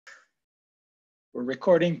We're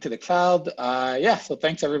recording to the cloud. Yeah, so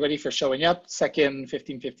thanks everybody for showing up. Second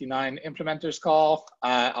 1559 implementers call.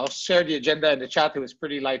 I'll share the agenda in the chat. It was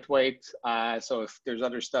pretty lightweight. So if there's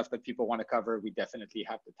other stuff that people want to cover, we definitely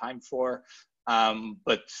have the time for.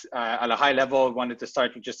 But at a high level, I wanted to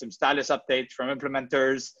start with just some status updates from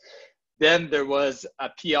implementers. Then there was a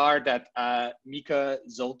PR that Mika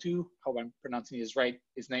Zoltu, how I'm pronouncing his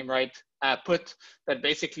name right, put that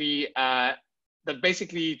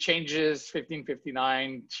basically changes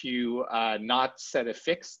 1559 to not set a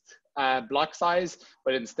fixed block size,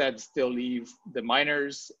 but instead still leave the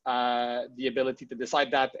miners the ability to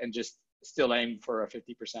decide that and just still aim for a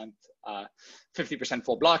 50%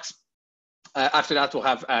 full blocks. After that, we'll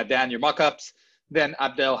have Dan, your mockups. Then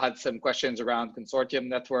Abdel had some questions around consortium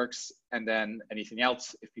networks, and then anything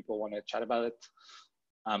else if people want to chat about it.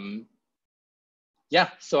 Yeah,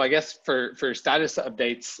 so I guess for status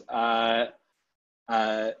updates,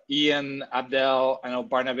 Ian, Abdel, I know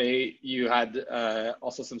Barnabe, you had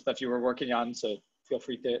also some stuff you were working on, so feel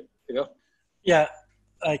free to go. Yeah,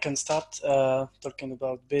 I can start talking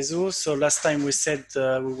about Bezo. So last time we said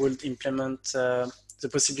we would implement the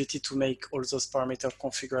possibility to make all those parameters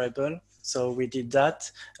configurable. So we did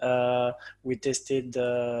that. We tested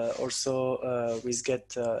also with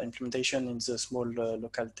Get implementation in the small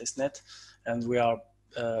local testnet, and we are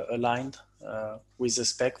aligned with the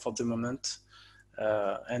spec for the moment.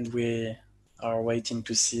 And we are waiting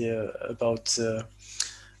to see about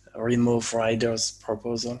remove riders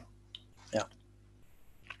proposal. Yeah.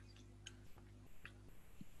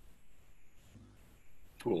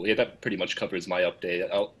 Cool. Yeah, that pretty much covers my update.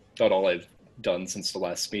 About all I've done since the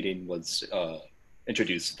last meeting was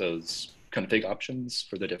introduce those config options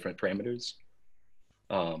for the different parameters.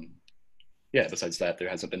 Yeah, besides that, there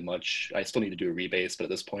hasn't been much. I still need to do a rebase, but at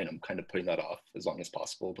this point, I'm kind of putting that off as long as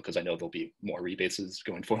possible because I know there'll be more rebases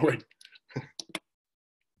going forward.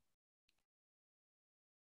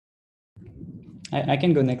 I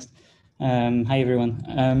can go next. Hi, everyone.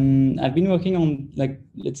 I've been working on,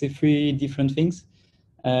 let's say, 3 different things.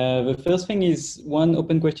 The first thing is one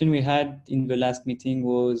open question we had in the last meeting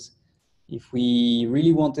was if we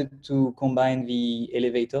really wanted to combine the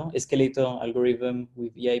escalator algorithm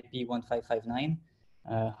with EIP-1559,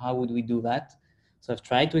 how would we do that? So I've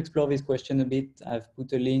tried to explore this question a bit. I've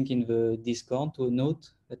put a link in the Discord to a note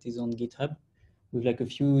that is on GitHub with like a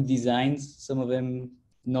few designs, some of them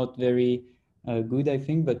not very good, I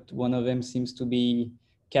think, but one of them seems to be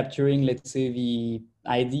capturing, let's say, the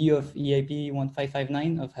idea of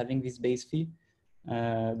EIP-1559 of having this base fee.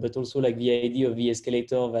 But also like the idea of the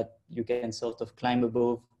escalator that you can sort of climb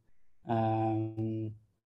above. Oh,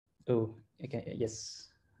 okay, yes,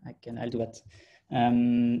 I'll do that.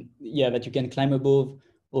 Yeah, that you can climb above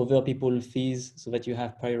other people's fees so that you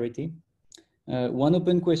have priority. One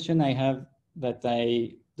open question I have that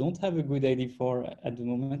I don't have a good idea for at the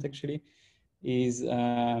moment actually is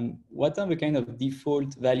what are the kind of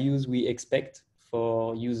default values we expect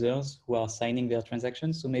for users who are signing their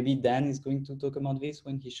transactions. So maybe Dan is going to talk about this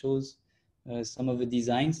when he shows some of the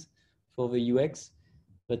designs for the UX.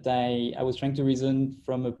 But I was trying to reason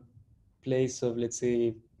from a place of, let's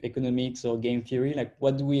say, economics or game theory, like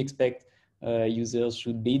what do we expect users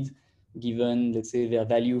should bid given, let's say, their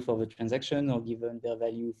value for the transaction or given their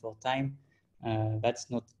value for time. That's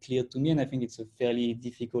not clear to me. And I think it's a fairly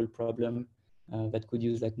difficult problem that could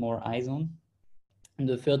use like more eyes on. And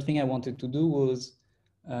the third thing I wanted to do was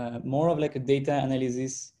more of like a data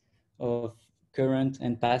analysis of current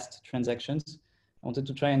and past transactions. I wanted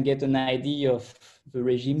to try and get an idea of the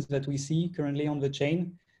regimes that we see currently on the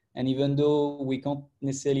chain. And even though we can't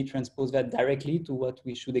necessarily transpose that directly to what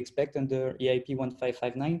we should expect under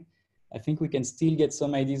EIP-1559, I think we can still get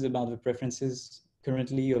some ideas about the preferences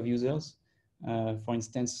currently of users. For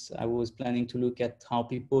instance, I was planning to look at how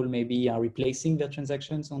people maybe are replacing their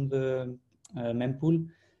transactions on the mempool.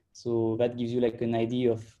 So that gives you like an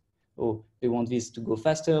idea of, oh, they want this to go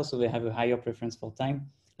faster, so they have a higher preference for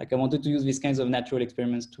time. Like I wanted to use these kinds of natural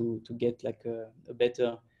experiments to get like a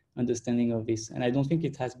better understanding of this. And I don't think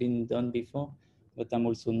it has been done before, but I'm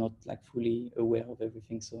also not like fully aware of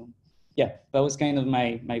everything. So yeah, that was kind of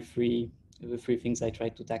the 3 things I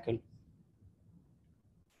tried to tackle.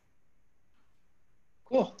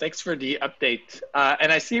 Cool, thanks for the update.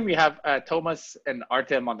 And I see we have Thomas and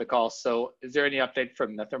Artem on the call. So is there any update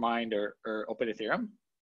from Nethermind or Open Ethereum?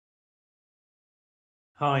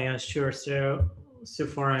 Oh yeah, sure. So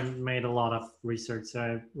far I made a lot of research.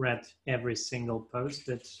 I read every single post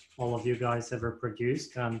that all of you guys ever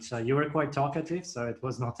produced. And you were quite talkative, so it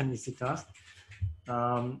was not an easy task.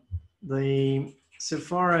 So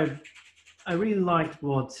far I really liked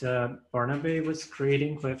what Barnabe was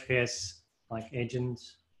creating with his like agent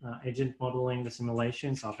modeling, the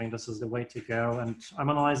simulations. I think this is the way to go. And I'm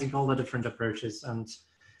analyzing all the different approaches. And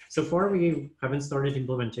so far we haven't started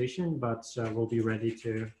implementation, but we'll be ready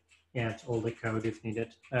to add all the code if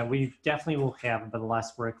needed. We definitely will have a bit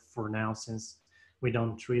less work for now, since we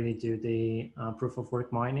don't really do the proof of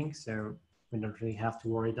work mining. So we don't really have to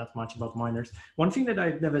worry that much about miners. One thing that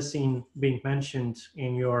I've never seen being mentioned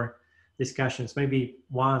in your discussions, maybe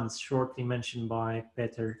once shortly mentioned by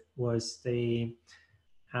Peter, was the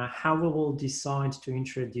how we will decide to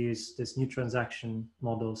introduce this new transaction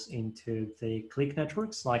models into the click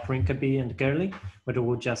networks like Rinkaby and Gerli, whether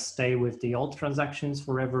we'll just stay with the old transactions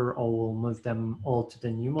forever or we'll move them all to the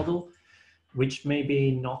new model, which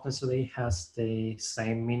maybe not necessarily has the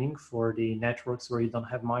same meaning for the networks where you don't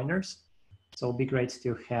have miners. So it'll be great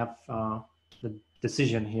to have the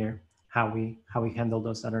decision here, how we handle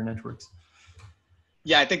those other networks.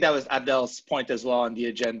 Yeah, I think that was Abdel's point as well on the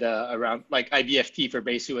agenda around like IBFT for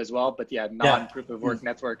Besu as well, but yeah, non-proof of work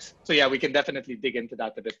networks. So yeah, we can definitely dig into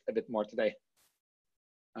that a bit more today.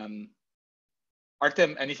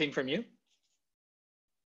 Artem, anything from you?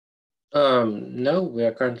 No, we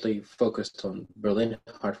are currently focused on Berlin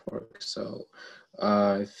hard fork, so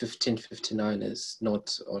 1559 is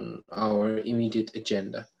not on our immediate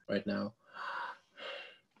agenda right now.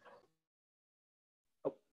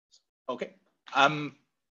 Oh, okay.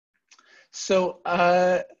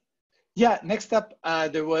 Yeah, next up,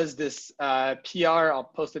 there was this PR,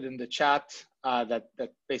 I'll post it in the chat, that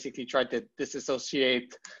basically tried to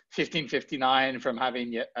disassociate 1559 from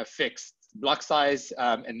having a fixed block size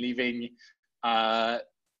and leaving,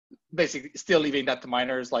 basically still leaving that to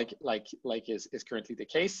miners like is currently the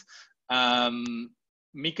case.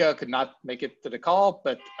 Mika could not make it to the call,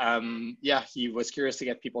 but yeah, he was curious to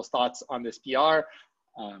get people's thoughts on this PR.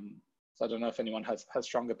 So I don't know if anyone has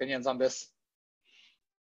strong opinions on this.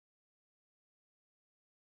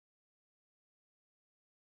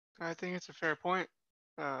 I think it's a fair point.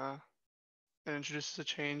 It introduces a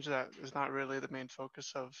change that is not really the main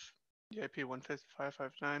focus of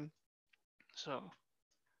EIP-1559. So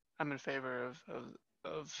I'm in favor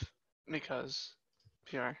of Mika's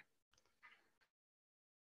PR.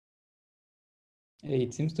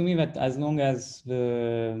 It seems to me that as long as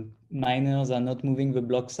the miners are not moving the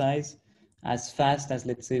block size as fast as,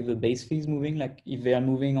 let's say, the base fee is moving, like if they are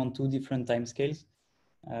moving on two different timescales,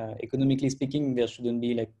 economically speaking, there shouldn't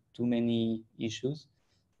be like too many issues.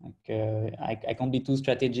 Like I can't be too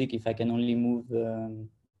strategic if I can only move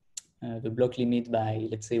the block limit by,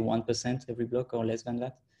 let's say, 1% every block or less than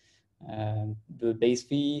that. The base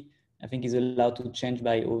fee, I think, is allowed to change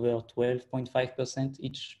by over 12.5%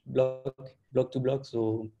 each block to block.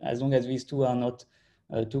 So as long as these two are not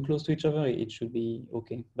too close to each other, it should be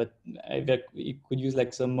okay. But it could use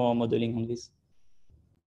like some more modeling on this.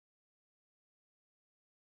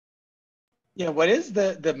 Yeah, what is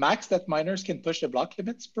the max that miners can push the block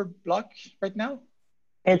limits per block right now?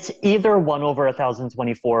 It's either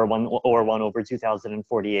 1/1024 or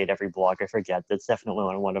 1/2048 every block. I forget. That's definitely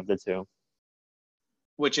one of the two.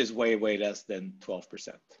 Which is way less than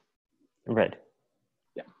 12%. Right.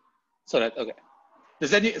 Yeah. So that okay.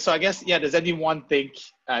 So I guess yeah. Does anyone think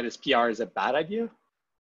this PR is a bad idea?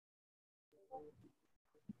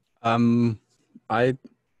 I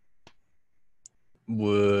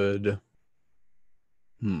would.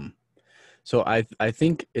 So I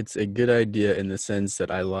think it's a good idea in the sense that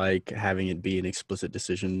I like having it be an explicit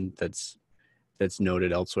decision that's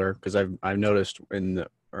noted elsewhere, because I've noticed in the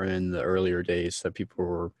earlier days that people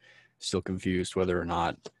were still confused whether or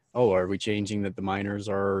not, oh, are we changing that the miners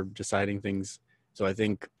are deciding things? So I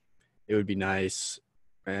think it would be nice,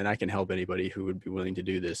 and I can help anybody who would be willing to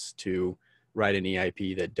do this, to write an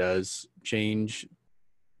EIP that does change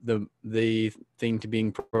the thing to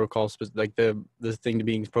being protocol specific, like the thing to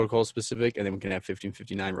being protocol specific, and then we can have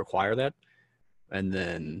 1559 require that. And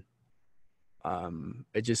then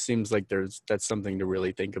it just seems like that's something to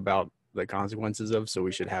really think about the consequences of. So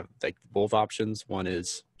we should have like both options. One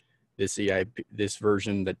is this EIP, this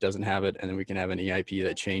version that doesn't have it, and then we can have an EIP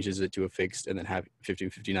that changes it to a fixed, and then have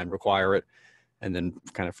 1559 require it, and then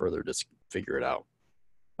kind of further just figure it out.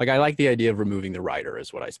 Like, I like the idea of removing the rider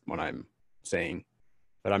is what I'm saying,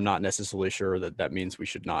 but I'm not necessarily sure that means we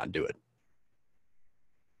should not do it.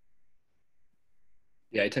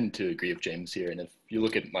 Yeah, I tend to agree with James here. And if you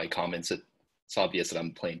look at my comments, it's obvious that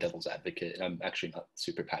I'm playing devil's advocate, and I'm actually not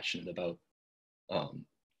super passionate about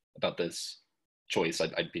this choice.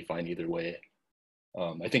 I'd be fine either way.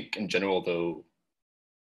 I think in general, though,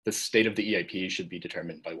 the state of the EIP should be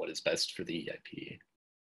determined by what is best for the EIP,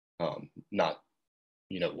 not,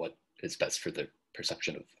 what is best for the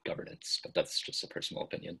perception of governance. But that's just a personal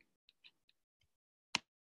opinion.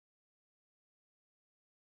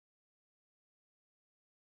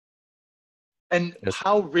 And Yes.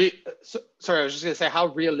 sorry, I was just gonna say, how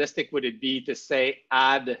realistic would it be to say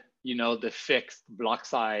add, you know, the fixed block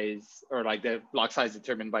size or like the block size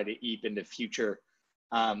determined by the EIP in the future?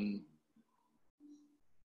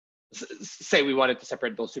 Say we wanted to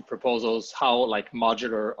separate those two proposals, how like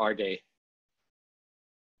modular are they?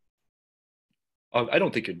 I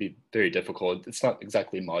don't think it'd be very difficult. It's not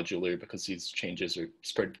exactly modular because these changes are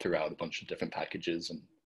spread throughout a bunch of different packages, and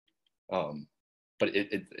but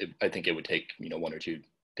I think it would take, you know, 1 or 2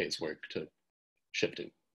 days work to shift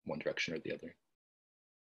it one direction or the other.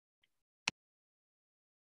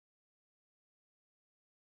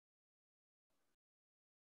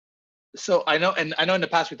 So I know in the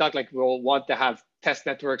past we talked like we'll want to have test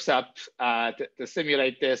networks up to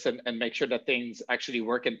simulate this and make sure that things actually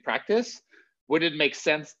work in practice. Would it make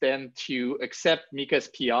sense then to accept Mika's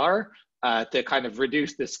PR to kind of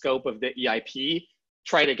reduce the scope of the EIP,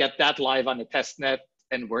 try to get that live on the test net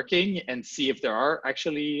and working, and see if there are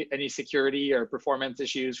actually any security or performance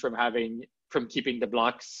issues from keeping the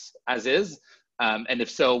blocks as is? And if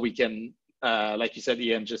so, we can, like you said,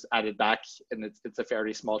 Ian, just add it back, and it's a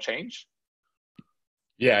fairly small change.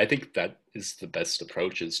 Yeah, I think that is the best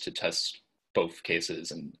approach, is to test both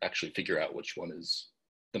cases and actually figure out which one is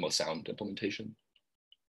the most sound implementation.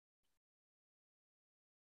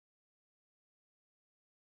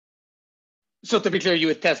 So to be clear, you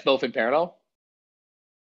would test both in parallel?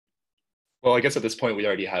 Well, I guess at this point we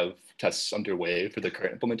already have tests underway for the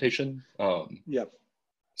current implementation. Yep.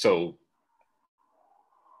 So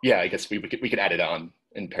yeah, I guess we could add it on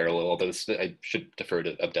in parallel, although I should defer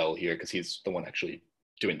to Abdel here because he's the one actually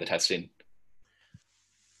doing the testing.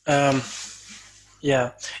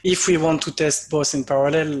 Yeah, if we want to test both in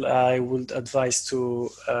parallel, I would advise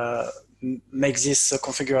to make this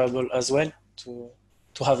configurable as well, to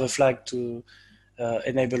have a flag to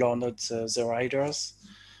enable or not the riders.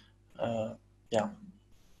 Yeah,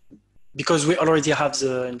 because we already have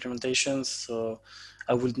the implementations, so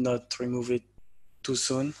I would not remove it too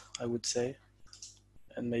soon, I would say.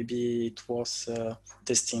 And maybe it was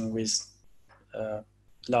testing with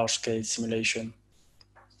large-scale simulation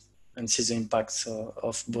and see the impacts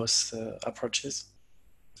of both approaches.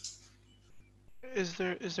 Is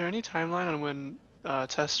there any timeline on when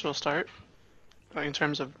tests will start in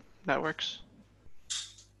terms of networks?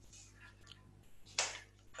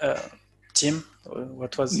 Tim,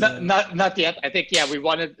 what was not yet? I think we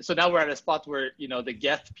wanted. So now we're at a spot where, you know, the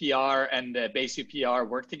Geth PR and the Besu PR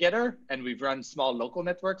work together, and we've run small local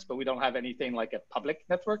networks, but we don't have anything like a public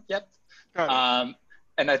network yet.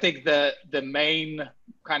 And I think the main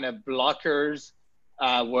kind of blockers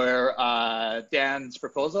were Dan's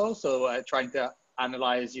proposal. So trying to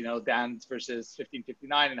analyze, you know, Dan's versus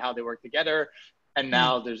 1559 and how they work together. And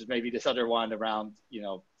now there's maybe this other one around, you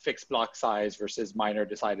know, fixed block size versus minor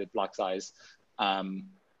decided block size.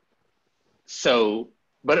 So,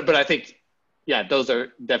 but I think, yeah, those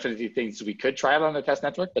are definitely things we could try out on the test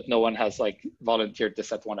network, but no one has like volunteered to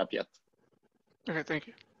set one up yet. Okay, thank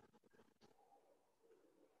you.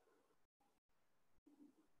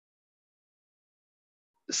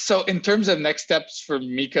 So in terms of next steps for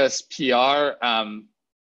Mika's PR,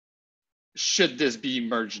 should this be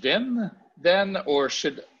merged in then, or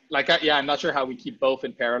should, like, I'm not sure how we keep both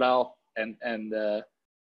in parallel and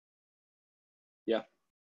yeah.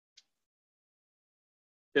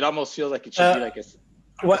 It almost feels like it should be like a,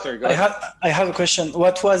 sorry, go ahead. I have a question.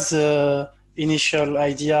 What was the initial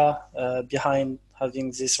idea behind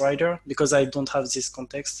having this rider? Because I don't have this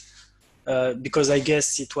context. Because I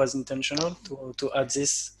guess it was intentional to add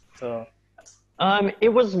this. So. It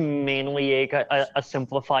was mainly a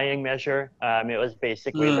simplifying measure. It was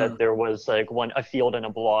basically that there was like a field and a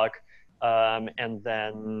block, and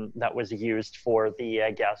then that was used for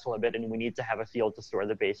the gas limit, and we need to have a field to store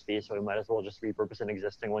the base fee, so we might as well just repurpose an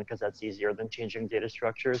existing one because that's easier than changing data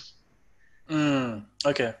structures.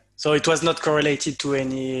 Okay, so it was not correlated to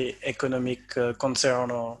any economic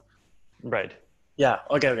concern or. Right. Yeah.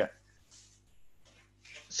 Okay.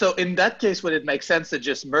 So in that case, would it make sense to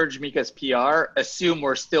just merge Mika's PR, assume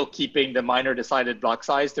we're still keeping the minor decided block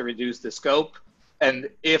size to reduce the scope, and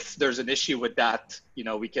if there's an issue with that, you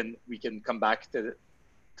know, we can come back to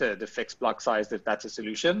the fixed block size if that's a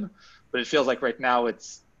solution. But it feels like right now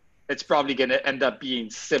it's probably going to end up being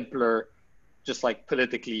simpler, just like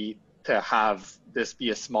politically, to have this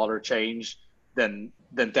be a smaller change than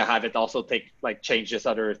to have it also change this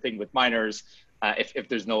other thing with minors if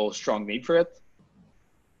there's no strong need for it.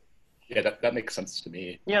 Yeah, that makes sense to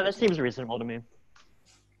me. Yeah, that seems reasonable to me.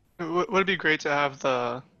 Would it be great to have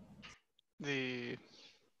the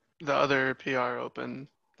other PR open,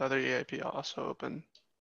 the other EIP also open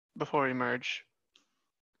before we merge?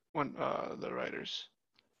 the writers.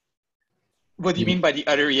 What do you mean by the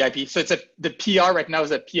other EIP? So it's the PR right now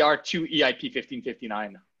is a PR to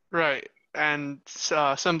EIP-1559. Right, and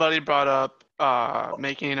somebody brought up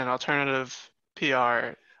making an alternative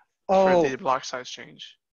PR for the block size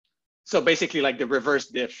change. So basically like the reverse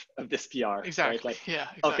diff of this PR. Exactly. Right? Like, yeah,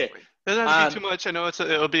 exactly. Okay. Doesn't have to be too much. I know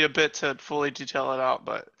it'll be a bit to fully detail it out,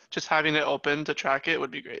 but just having it open to track it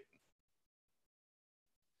would be great.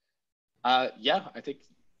 Yeah, I think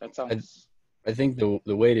that sounds. I think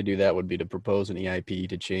the way to do that would be to propose an EIP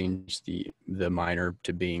to change the miner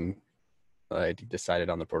to being decided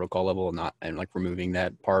on the protocol level, and like removing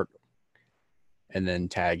that part, and then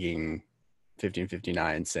tagging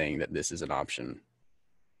 1559 saying that this is an option,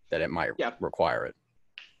 that it might require it.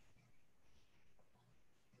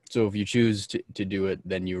 So if you choose to do it,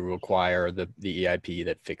 then you require the EIP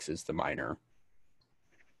that fixes the miner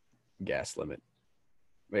gas limit.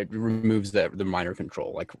 It removes the miner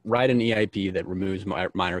control. Like write an EIP that removes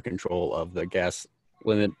miner control of the gas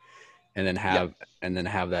limit, and then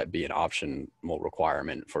have that be an optional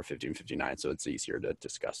requirement for 1559, so it's easier to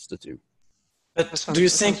discuss the two. But do you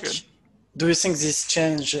think this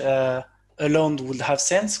change alone would have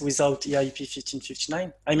sense without EIP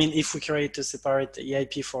 1559? I mean, if we create a separate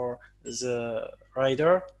EIP for the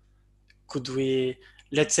rider, could we,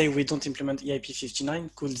 let's say we don't implement EIP 59,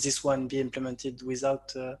 could this one be implemented without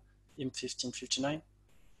EIP 1559?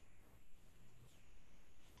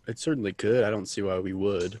 It certainly could. I don't see why we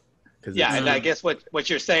would. Yeah, and I guess what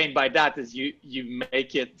you're saying by that is you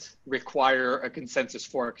make it require a consensus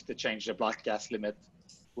fork to change the block gas limit,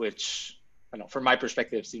 which I don't know, from my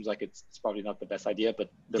perspective, seems like it's probably not the best idea,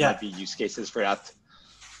 but there might be use cases for that.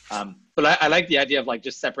 But I like the idea of like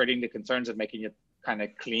just separating the concerns and making it kind of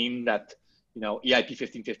clean that, you know, EIP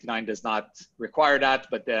 1559 does not require that,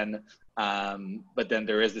 but then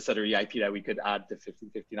there is this other EIP that we could add to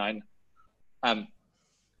 1559.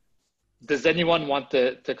 Does anyone want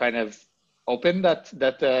to kind of open that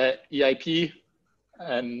EIP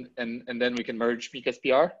and then we can merge Mika's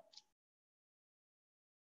PR?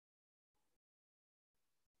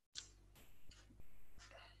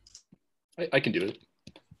 I can do it.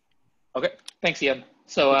 Okay, thanks, Ian.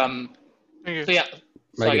 So so yeah,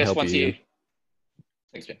 so I guess once you,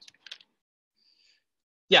 thanks, James.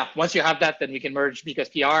 Yeah, once you have that, then we can merge Mika's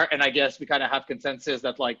PR, and I guess we kind of have consensus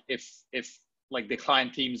that like if like the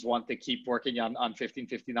client teams want to keep working on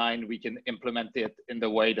 1559, we can implement it in the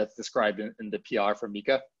way that's described in the PR from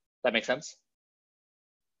Mika. That makes sense?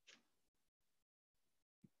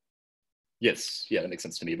 Yes, yeah, that makes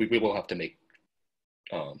sense to me. We will have to make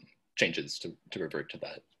changes to revert to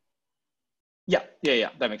that. Yeah,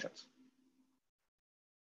 that makes sense.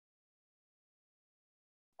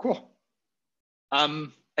 Cool.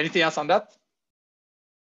 Anything else on that?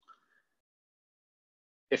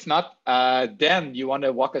 If not, Dan, you want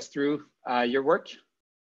to walk us through your work?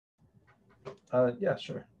 Yeah,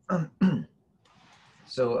 sure.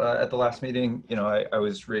 So at the last meeting, you know, I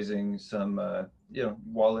was raising some, you know,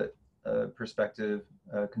 wallet perspective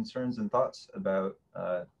concerns and thoughts about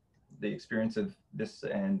the experience of this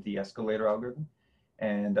and the escalator algorithm.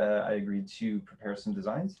 And I agreed to prepare some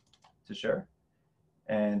designs to share.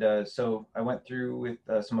 And so I went through with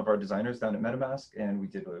some of our designers down at MetaMask, and we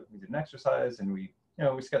did an exercise, and we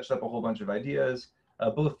sketched up a whole bunch of ideas,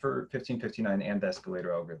 both for 1559 and the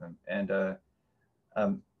escalator algorithm. And I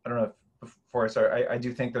don't know if before I start, I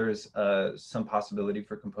do think there's some possibility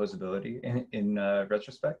for composability in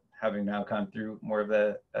retrospect, having now gone through more of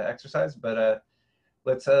the exercise. But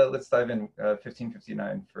let's dive in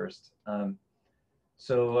 1559 first.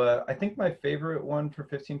 So I think my favorite one for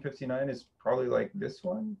 1559 is probably like this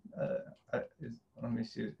one. Let me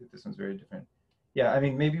see if this one's very different. Yeah, I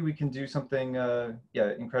mean, maybe we can do something,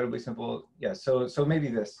 yeah, incredibly simple. Yeah, so maybe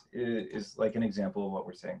this is like an example of what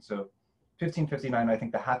we're saying. So 1559, I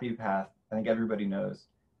think the happy path, I think everybody knows,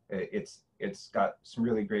 it's got some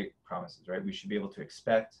really great promises, right? We should be able to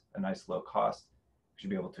expect a nice low cost. We should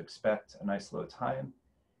be able to expect a nice low time.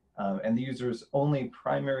 And the user's only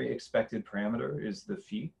primary expected parameter is the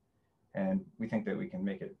fee. And we think that we can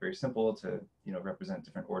make it very simple to, you know, represent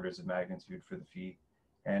different orders of magnitude for the fee.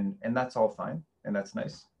 And that's all fine, and that's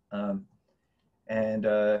nice. You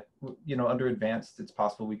know, under advanced, it's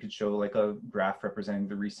possible we could show like a graph representing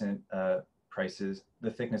the recent prices.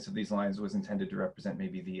 The thickness of these lines was intended to represent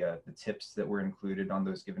maybe the tips that were included on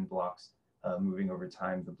those given blocks moving over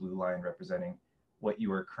time, the blue line representing what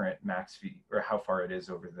your current max fee or how far it is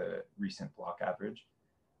over the recent block average.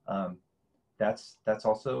 That's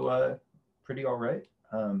also pretty all right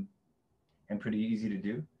and pretty easy to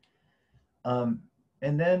do.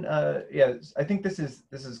 And then, yeah, I think this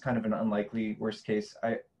is kind of an unlikely worst case.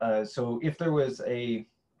 So if there was a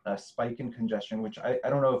spike in congestion, which I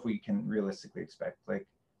don't know if we can realistically expect, like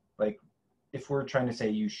if we're trying to say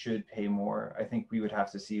you should pay more, I think we would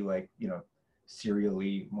have to see, like, you know,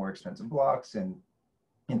 serially more expensive blocks, and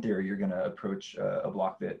in theory you're going to approach a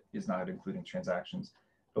block that is not including transactions.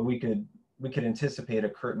 But we could anticipate a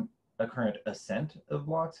current ascent of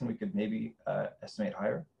blocks, and we could maybe estimate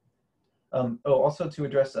higher. Also to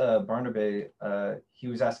address Barnaby, he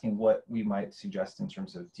was asking what we might suggest in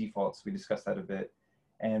terms of defaults. We discussed that a bit,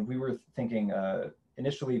 and we were thinking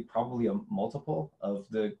initially probably a multiple of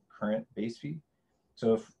the current base fee.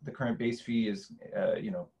 So if the current base fee is,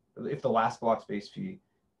 you know, if the last block's base fee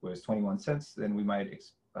was 21 cents, then we might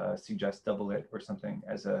suggest double it or something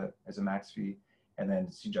as a max fee, and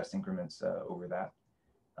then suggest increments over that.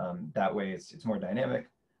 That way it's more dynamic.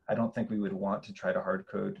 I don't think we would want to try to hard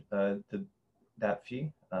code that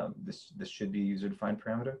fee. This should be a user-defined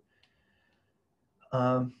parameter.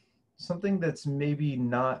 Something that's maybe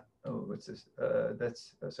not, oh, what's this?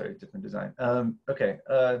 That's, oh, sorry, different design. Okay,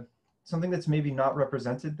 something that's maybe not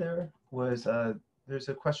represented there was, there's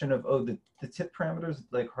a question of, oh, the tip parameters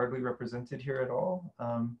like hardly represented here at all.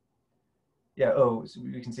 Yeah, oh, so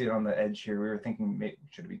we can see it on the edge here. We were thinking, maybe,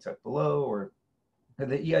 should it be tucked below, or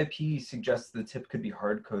the EIP suggests the tip could be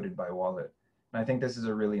hard coded by wallet. And I think this is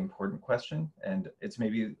a really important question, and it's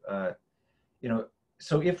maybe, you know,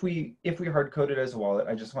 so if we hard code it as a wallet,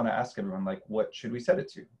 I just want to ask everyone, like, what should we set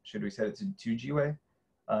it to? Should we set it to 2 GWay?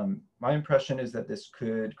 My impression is that this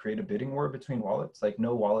could create a bidding war between wallets. Like,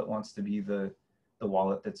 no wallet wants to be the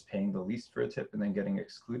wallet that's paying the least for a tip and then getting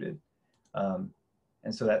excluded.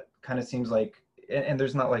 And so that kind of seems like, and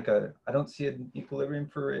there's not like I don't see an equilibrium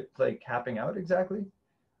for it like capping out exactly.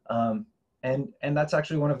 And that's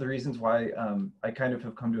actually one of the reasons why I kind of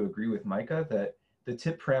have come to agree with Micah that the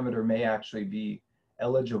tip parameter may actually be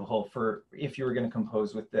eligible for if you were going to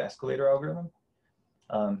compose with the escalator algorithm.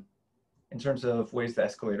 In terms of ways the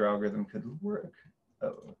escalator algorithm could work.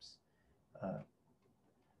 Oh, oops.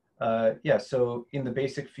 Yeah, so in the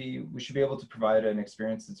basic fee, we should be able to provide an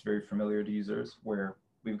experience that's very familiar to users, where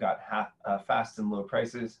we've got fast and low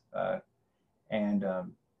prices, and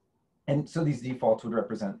so these defaults would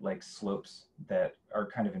represent like slopes that are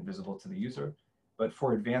kind of invisible to the user. But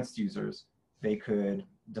for advanced users, they could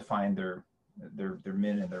define their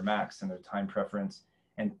min and their max and their time preference,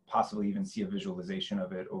 and possibly even see a visualization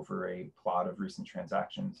of it over a plot of recent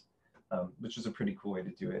transactions, which is a pretty cool way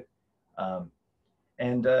to do it.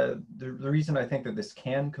 And the reason I think that this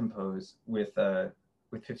can compose with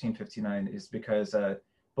 1559 is because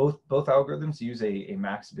both algorithms use a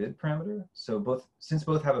max bid parameter. So since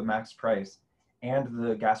both have a max price, and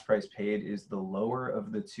the gas price paid is the lower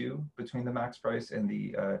of the two between the max price and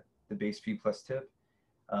the base fee plus tip,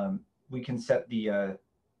 we can set the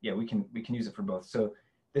yeah, we can use it for both. So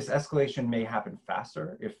this escalation may happen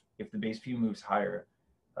faster if the base fee moves higher.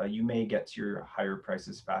 You may get to your higher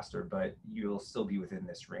prices faster, but you'll still be within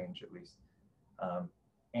this range at least.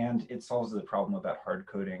 And it solves the problem about hard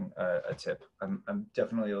coding a tip. I'm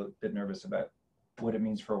definitely a bit nervous about what it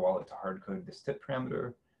means for a wallet to hard code this tip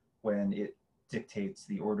parameter when it dictates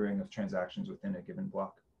the ordering of transactions within a given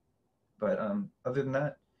block. But other than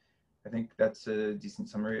that, I think that's a decent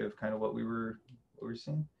summary of kind of what we were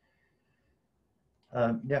seeing.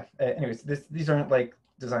 Yeah. Anyways, these aren't like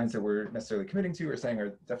designs that we're necessarily committing to or saying are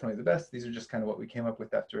definitely the best. These are just kind of what we came up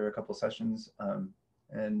with after a couple sessions,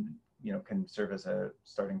 and you know, can serve as a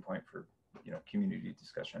starting point for, you know, community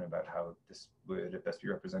discussion about how this would best be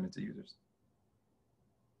represented to users.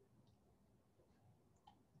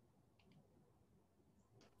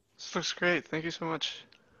 This looks great. Thank you so much.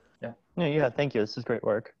 Yeah. Yeah, thank you. This is great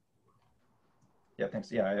work. Yeah,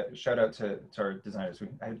 thanks. Yeah, shout out to our designers.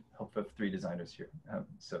 I help with 3 designers here.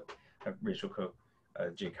 So I have Rachel Koch,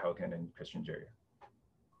 Jake Haugen, and Christian Jerry.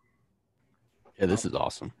 Yeah, this is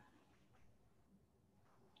awesome.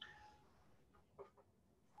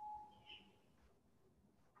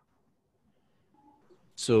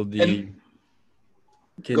 So go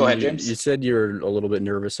ahead, James. You said you're a little bit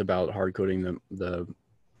nervous about hard coding the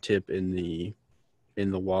tip in the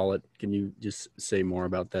wallet. Can you just say more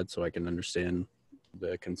about that so I can understand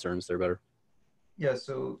the concerns there better? Yeah,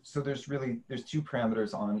 so there's 2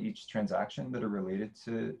 parameters on each transaction that are related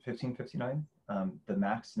to 1559, the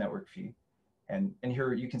max network fee. And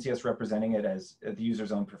here you can see us representing it as the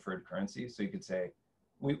user's own preferred currency. So you could say,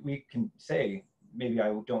 we can say, maybe I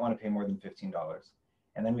don't want to pay more than $15.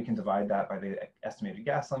 And then we can divide that by the estimated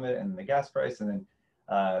gas limit and the gas price. And then,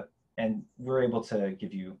 and we're able to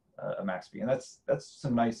give you a max fee. And that's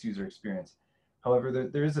some nice user experience. However,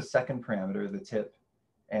 there is a second parameter, the tip,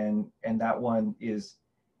 and that one is,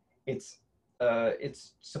 it's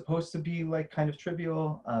supposed to be like kind of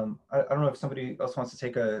trivial. I don't know if somebody else wants to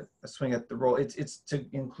take a swing at the role. It's to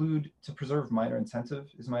preserve miner incentive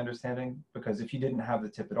is my understanding, because if you didn't have the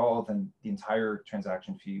tip at all, then the entire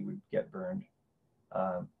transaction fee would get burned.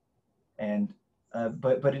 But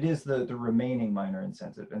it is the remaining miner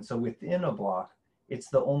incentive, and so within a block, it's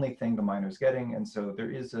the only thing the miner's getting, and so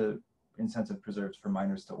there is a incentive preserved for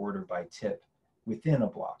miners to order by tip within a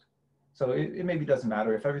block. So it maybe doesn't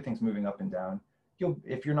matter if everything's moving up and down.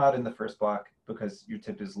 If you're not in the first block because your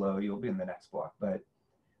tip is low, you'll be in the next block. But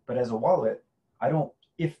as a wallet, I don't.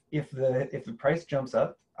 If the price jumps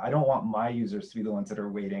up, I don't want my users to be the ones that are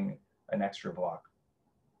waiting an extra block.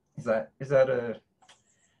 Is that a?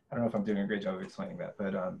 I don't know if I'm doing a great job of explaining that,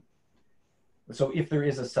 but so if there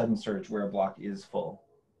is a sudden surge where a block is full,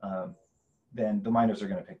 then the miners are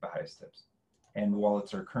going to pick the highest tips. And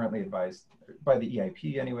wallets are currently advised by the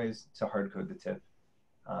EIP anyways to hard code the tip.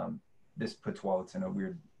 This puts wallets in a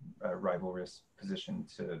weird rivalrous position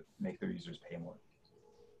to make their users pay more.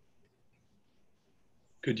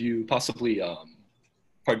 Could you possibly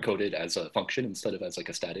hard code it as a function instead of as like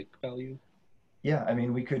a static value? Yeah, I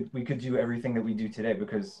mean, we could do everything that we do today,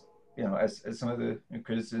 because, you know, as some of the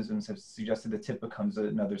criticisms have suggested, the tip becomes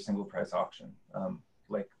another single price auction.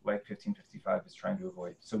 Like 1555 is trying to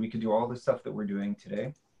avoid. So we could do all the stuff that we're doing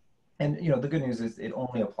today. And, you know, the good news is it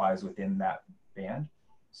only applies within that band.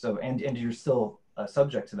 So, and you're still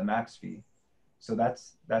subject to the max fee. So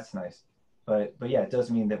that's nice. But yeah, it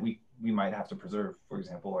does mean that we might have to preserve, for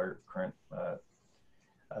example, our current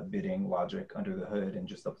bidding logic under the hood and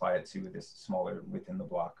just apply it to this smaller within the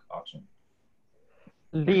block auction.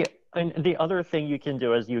 The other thing you can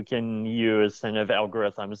do is you can use kind of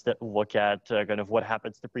algorithms that look at kind of what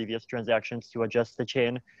happens to previous transactions to adjust the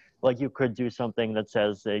chain. Like you could do something that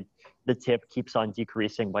says the tip keeps on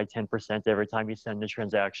decreasing by 10% every time you send a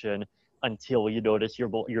transaction until you notice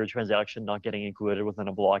your transaction not getting included within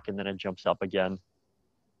a block, and then it jumps up again.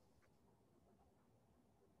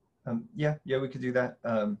 Yeah, we could do that.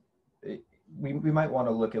 We might want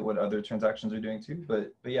to look at what other transactions are doing too,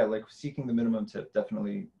 but yeah, like seeking the minimum tip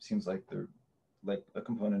definitely seems like a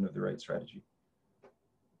component of the right strategy.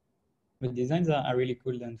 The designs are really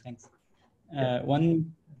cool then, thanks.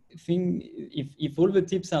 One thing, if all the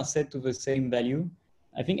tips are set to the same value,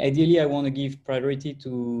 I think ideally I want to give priority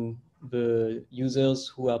to the users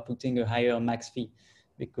who are putting a higher max fee,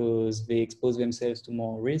 because they expose themselves to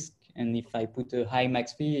more risk. And if I put a high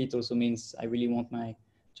max fee, it also means I really want my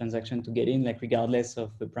transaction to get in, like regardless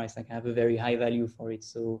of the price, like I have a very high value for it.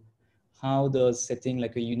 So how does setting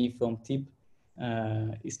like a uniform tip,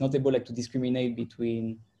 it's not able like to discriminate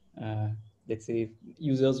between, let's say,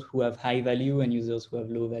 users who have high value and users who have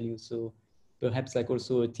low value. So perhaps like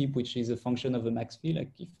also a tip which is a function of a max fee.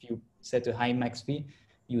 Like if you set a high max fee,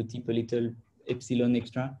 you tip a little epsilon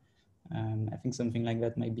extra. I think something like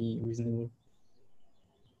that might be reasonable.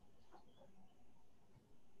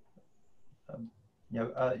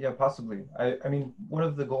 Yeah, possibly. I mean, one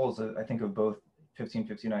of the goals, I think, of both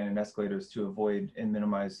 1559 and Escalator is to avoid and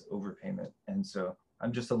minimize overpayment. And so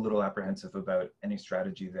I'm just a little apprehensive about any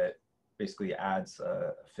strategy that basically adds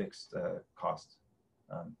a fixed cost.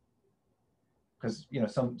 Because, you know,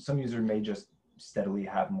 some user may just steadily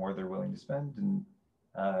have more they're willing to spend, and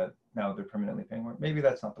now they're permanently paying more. Maybe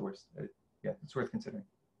that's not the worst. Yeah, it's worth considering.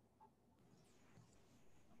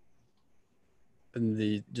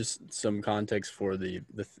 And just some context for the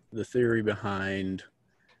theory behind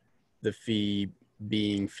the fee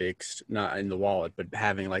being fixed, not in the wallet, but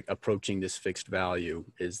having like approaching this fixed value,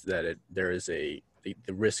 is that there is the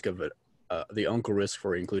risk of it, the uncle risk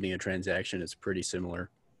for including a transaction is pretty similar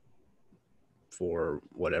for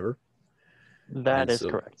whatever. That is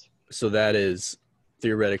correct. So that is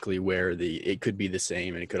theoretically where it could be the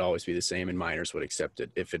same, and it could always be the same, and miners would accept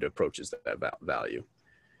it if it approaches that value.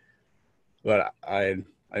 But I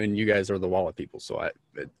mean, you guys are the wallet people, so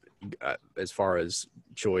as far as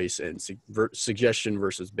choice and suggestion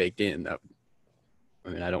versus baked in, I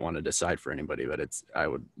mean, I don't want to decide for anybody, but I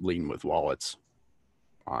would lean with wallets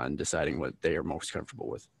on deciding what they are most comfortable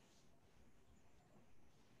with.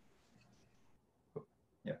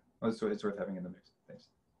 Yeah, so it's worth having in the mix. Thanks.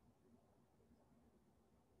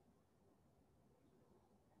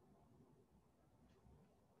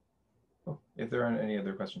 Oh, if there aren't any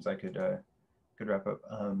other questions, I could wrap up.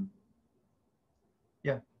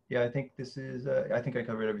 Yeah, I think this is, I think I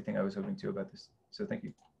covered everything I was hoping to about this. So thank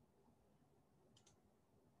you.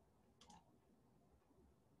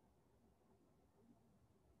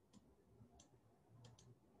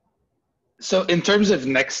 So in terms of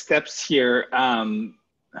next steps here,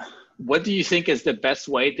 what do you think is the best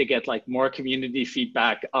way to get like more community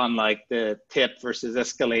feedback on like the tip versus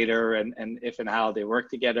escalator and if and how they work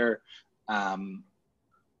together?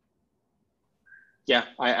 Yeah,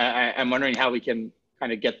 I'm wondering how we can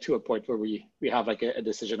kind of get to a point where we have like a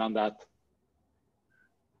decision on that.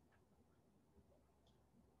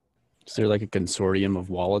 Is there like a consortium of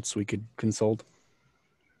wallets we could consult?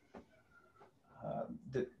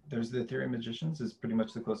 There's the Ethereum Magicians is pretty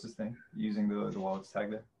much the closest thing, using the wallets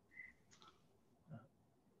tag there.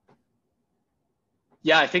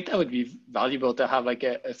 Yeah, I think that would be valuable to have like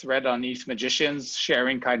a thread on ETH Magicians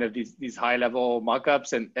sharing kind of these high level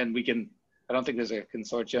mockups, and we can, I don't think there's a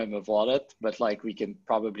consortium of wallet, but like we can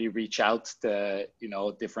probably reach out to, you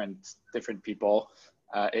know, different people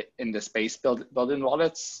in the space building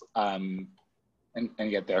wallets and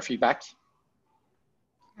get their feedback.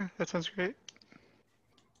 Yeah, that sounds great.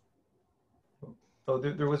 Oh,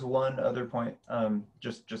 there was one other point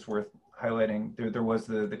just worth highlighting. There was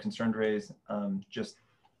the concern raised, just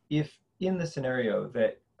if in the scenario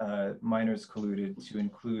that miners colluded to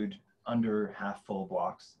include under half full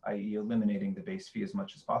blocks, i.e. eliminating the base fee as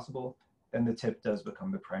much as possible, then the tip does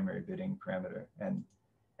become the primary bidding parameter.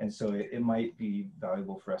 And so it might be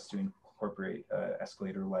valuable for us to incorporate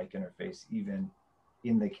escalator-like interface even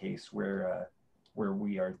in the case where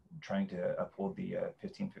we are trying to uphold the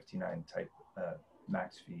 1559 type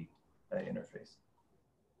max fee interface.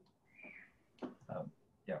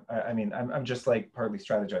 Yeah, I mean, I'm just like partly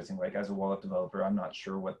strategizing, like as a wallet developer, I'm not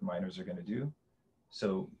sure what miners are going to do.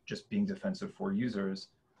 So just being defensive for users,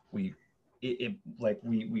 we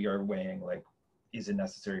are weighing like, is it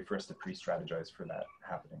necessary for us to pre-strategize for that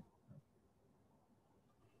happening?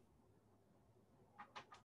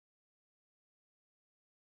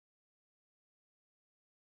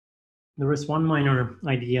 There was one minor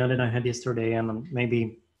idea that I had yesterday, and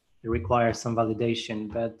maybe it requires some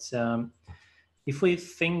validation, but if we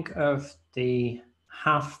think of the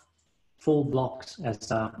half full blocks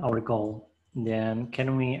as our goal, then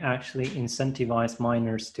can we actually incentivize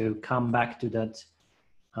miners to come back to that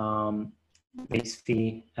base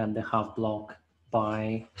fee and the half block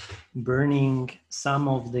by burning some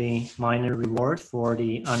of the miner reward for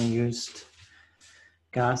the unused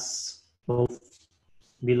gas both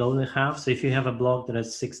below the half? So if you have a block that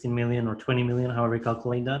has 16 million or 20 million, however you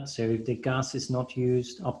calculate that, so if the gas is not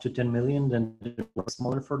used up to 10 million, then it's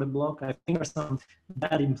smaller for the block. I think there's some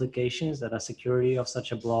bad implications that a security of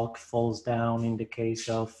such a block falls down in the case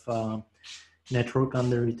of network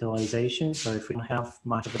underutilization. So if we don't have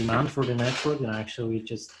much of a demand for the network, then actually we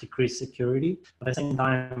just decrease security. But at the same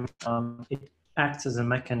time, it acts as a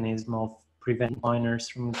mechanism of preventing miners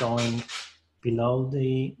from going below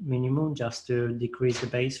the minimum just to decrease the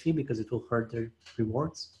base fee because it will hurt their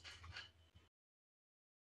rewards.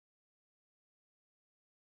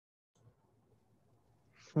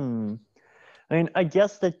 I mean, I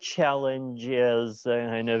guess the challenge is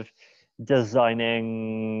kind of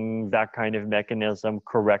designing that kind of mechanism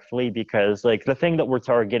correctly, because like the thing that we're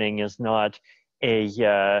targeting is not a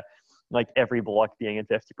like every block being at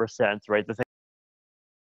 50%, right?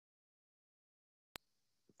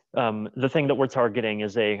 The thing that we're targeting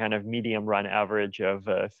is a kind of medium run average of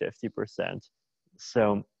 50%.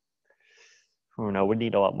 So I don't know, we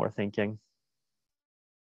need a lot more thinking.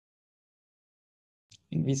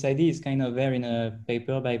 This idea is kind of there in a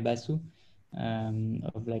paper by Basu,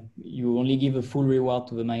 of like you only give a full reward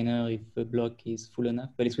to the miner if the block is full enough,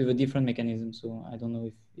 but it's with a different mechanism. So I don't know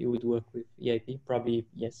if it would work with EIP, probably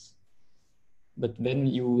yes. But then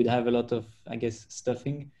you would have a lot of, I guess,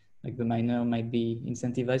 stuffing. Like the miner might be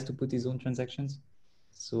incentivized to put his own transactions.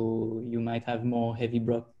 So you might have more heavy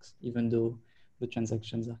blocks, even though the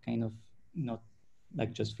transactions are kind of not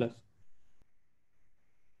like just fluff.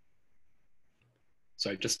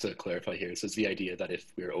 So just to clarify here, so is the idea that if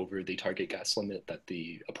we're over the target gas limit, that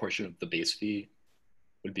a portion of the base fee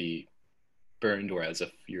would be burned, whereas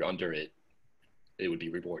if you're under it, it would be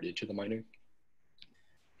rewarded to the miner?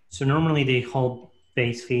 So normally the whole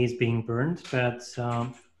base fee is being burned, but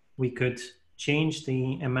we could change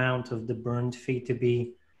the amount of the burned fee to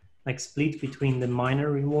be like split between the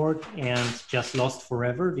miner reward and just lost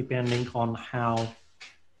forever, depending on how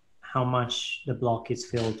much the block is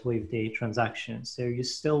filled with the transactions. So you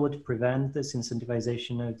still would prevent this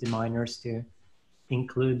incentivization of the miners to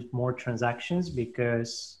include more transactions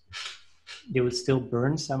because they would still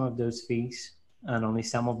burn some of those fees and only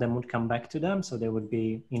some of them would come back to them. So they would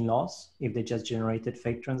be in loss if they just generated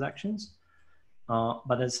fake transactions.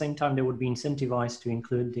 But at the same time, they would be incentivized to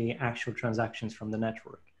include the actual transactions from the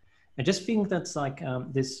network. I just think that's like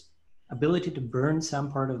this ability to burn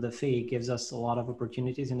some part of the fee gives us a lot of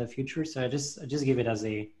opportunities in the future. So I just give it as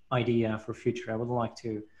a idea for future. I would like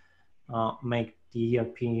to make the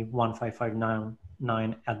EIP-1559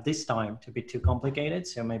 at this time to be too complicated.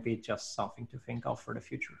 So maybe just something to think of for the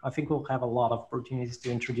future. I think we'll have a lot of opportunities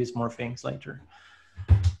to introduce more things later.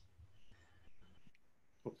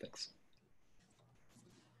 Oh, thanks.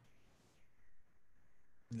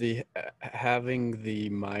 Having the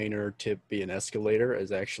miner tip be an escalator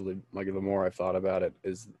is actually, like, the more I've thought about it,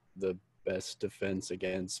 is the best defense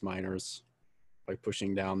against miners by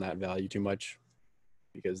pushing down that value too much,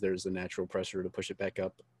 because there's a natural pressure to push it back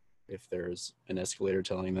up if there's an escalator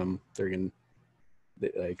telling them they're going to,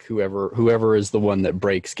 like, whoever is the one that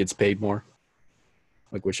breaks gets paid more,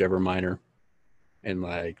 like whichever miner, and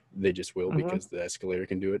like they just will because the escalator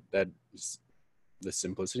can do it. That's the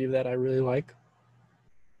simplicity of that I really like.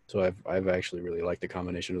 So I've actually really liked the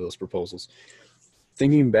combination of those proposals.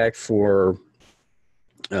 Thinking back for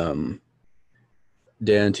Dan,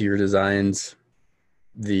 to your designs,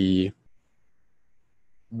 when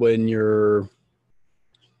you're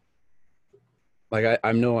like,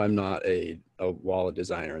 I know I'm not a wallet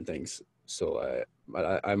designer and things, so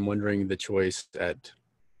I'm wondering the choice at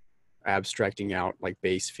abstracting out like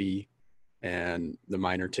base fee and the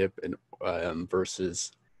miner tip, and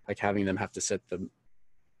versus like having them have to set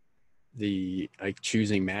the like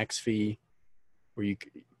choosing max fee, where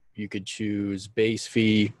you could choose base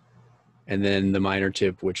fee and then the miner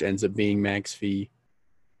tip, which ends up being max fee.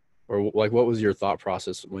 Or like, what was your thought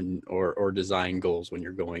process when, or design goals when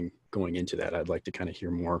you're going into that? I'd like to kind of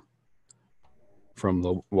hear more from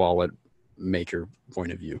the wallet maker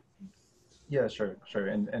point of view. Yeah, sure.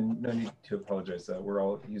 And no need to apologize. We're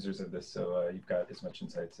all users of this, so you've got as much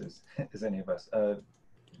insights as any of us.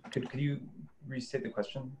 Could you restate the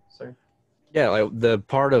question? Sorry. Yeah, like the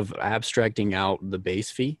part of abstracting out the base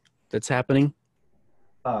fee that's happening.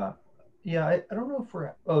 Yeah, I don't know if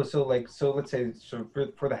we're, so let's say, so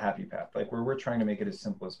for the happy path, like we're trying to make it as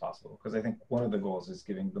simple as possible, because I think one of the goals is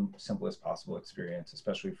giving the simplest possible experience,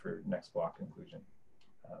 especially for next block inclusion.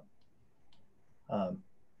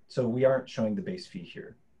 So we aren't showing the base fee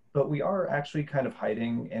here, but we are actually kind of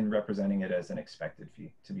hiding and representing it as an expected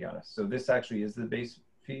fee, to be honest. So this actually is the base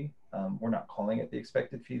fee. We're not calling it the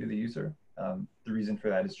expected fee to the user. The reason for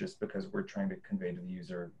that is just because we're trying to convey to the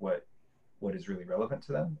user what is really relevant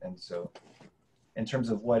to them. And so in terms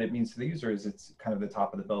of what it means to the user, is it's kind of the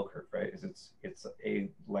top of the bell curve, right? Is it's a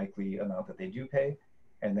likely amount that they do pay,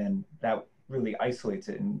 and then that really isolates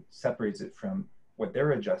it and separates it from what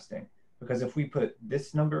they're adjusting. Because if we put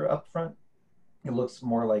this number up front, it looks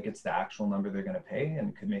more like it's the actual number they're going to pay, and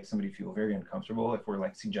it could make somebody feel very uncomfortable if we're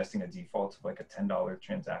like suggesting a default of like a $10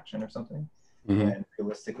 transaction or something. And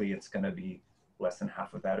realistically, it's going to be less than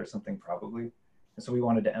half of that or something, probably. And so we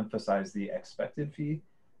wanted to emphasize the expected fee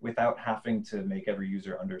without having to make every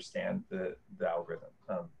user understand the algorithm.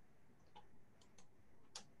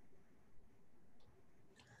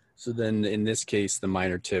 So then in this case, the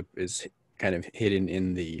miner tip is kind of hidden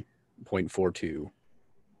in the 0.42.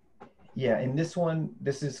 Yeah, in this one,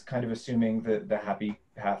 this is kind of assuming the happy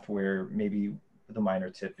path where maybe the miner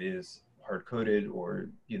tip is hard-coded or,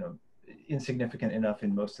 insignificant enough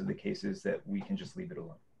in most of the cases that we can just leave it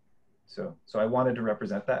alone. So I wanted to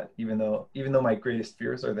represent that, even though my greatest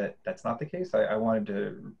fears are that that's not the case. I wanted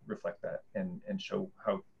to reflect that and show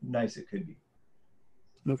how nice it could be.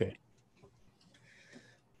 Okay.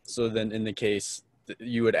 So then in the case,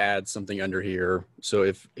 you would add something under here. So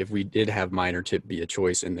if we did have miner tip be a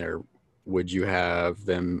choice in there, would you have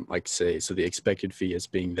them like say, so the expected fee as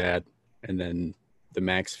being that, and then the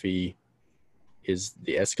max fee is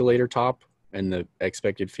the escalator top, and the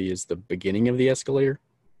expected fee is the beginning of the escalator?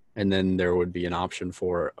 And then there would be an option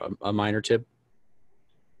for a miner tip?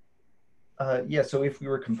 Yeah, so if we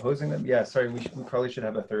were composing them, yeah, sorry, we probably should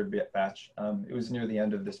have a third batch. It was near the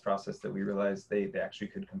end of this process that we realized they actually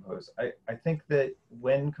could compose. I think that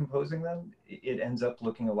when composing them, it ends up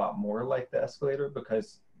looking a lot more like the escalator,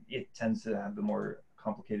 because it tends to have the more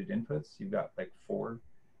complicated inputs. You've got like four,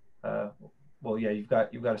 well, yeah, you've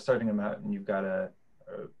got a starting amount, and you've got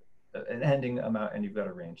an ending amount, and you've got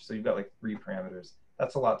a range. So you've got like 3 parameters.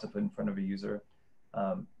 That's a lot to put in front of a user.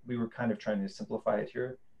 We were kind of trying to simplify it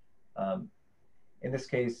here. In this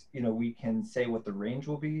case, we can say what the range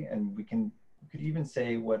will be, and we could even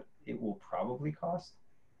say what it will probably cost.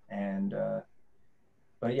 And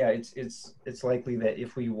but yeah, it's likely that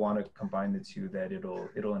if we want to combine the two, that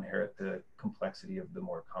it'll inherit the complexity of the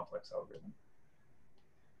more complex algorithm.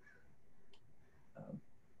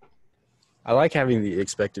 I like having the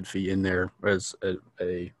expected fee in there as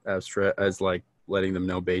a abstract, as like letting them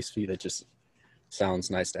know base fee. That just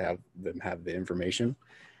sounds nice to have them have the information,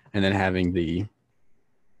 and then having the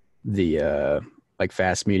like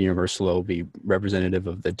fast, medium, or slow be representative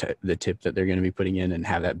of the tip that they're going to be putting in, and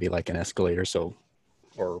have that be like an escalator. So,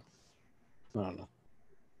 or I don't know.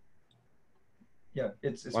 Yeah,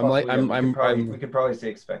 it's I'm like, possible. We could probably say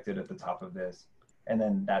expected at the top of this, and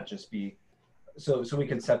then that just be so we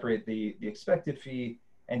could separate the expected fee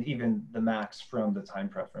and even the max from the time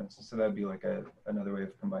preference. So that'd be like another way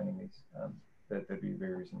of combining these. That'd be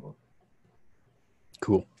very reasonable.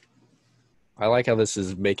 Cool. I like how this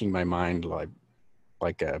is making my mind like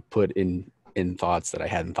put in thoughts that I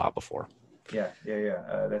hadn't thought before. Yeah.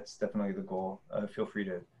 That's definitely the goal. Feel free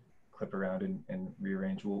to clip around and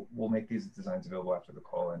rearrange. We'll make these designs available after the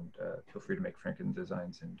call, and feel free to make Franken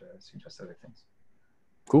designs and suggest other things.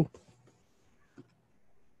 Cool.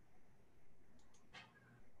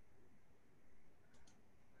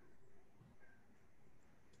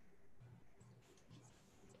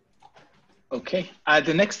 Okay,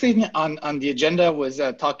 the next thing on the agenda was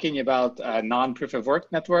talking about non-proof of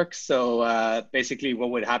work networks. So basically what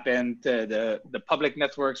would happen to the public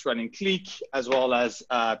networks running Clique, as well as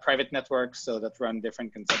private networks, so that run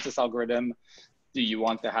different consensus algorithm. Do you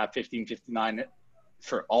want to have 1559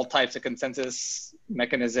 for all types of consensus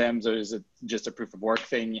mechanisms, or is it just a proof of work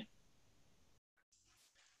thing?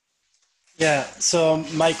 Yeah, so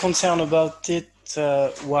my concern about it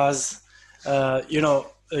was,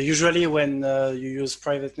 usually when you use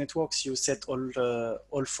private networks, you set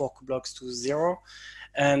all fork blocks to 0.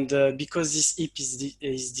 And because this EIP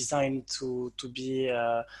is designed to be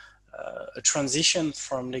a transition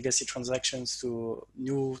from legacy transactions to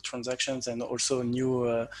new transactions and also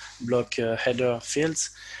new block header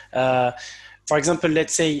fields. For example,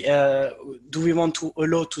 let's say, do we want to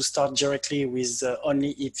allow to start directly with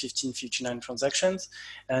only EIP-1559 transactions?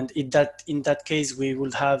 And in that case, we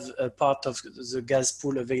will have a part of the gas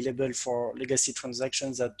pool available for legacy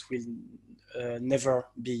transactions that will never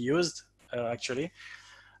be used, actually.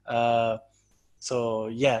 So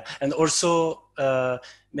yeah, and also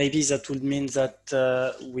maybe that would mean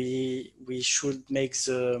that we should make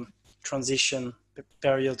the transition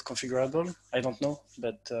period configurable. I don't know,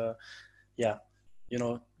 but yeah,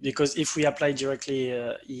 because if we apply directly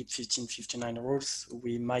EIP-1559 rules,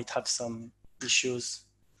 we might have some issues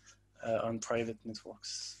on private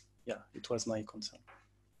networks. Yeah, it was my concern.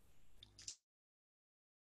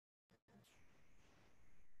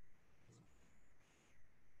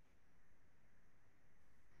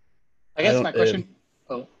 I guess my question,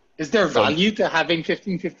 is there value to having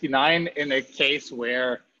 1559 in a case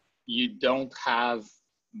where you don't have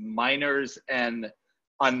miners, and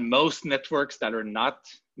on most networks that are not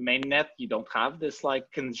mainnet, you don't have this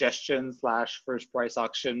like congestion / first price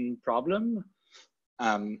auction problem?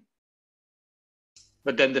 But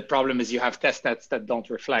then the problem is you have test nets that don't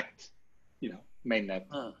reflect, mainnet.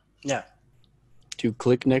 Yeah. Do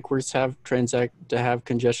click networks have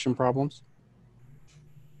congestion problems?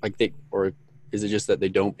 Or is it just that they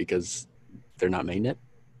don't because they're not mainnet?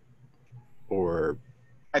 Or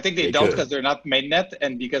I think they don't because they're not mainnet,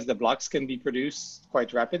 and because the blocks can be produced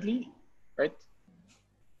quite rapidly, right?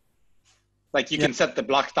 Like you can set the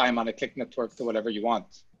block time on a click network to whatever you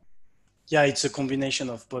want. Yeah, it's a combination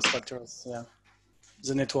of both factors. Yeah,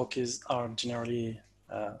 the network are generally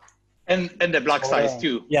and the block size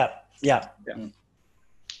too. Yeah.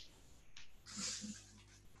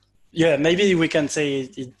 Yeah, maybe we can say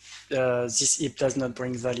this EIP does not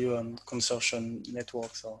bring value on consortium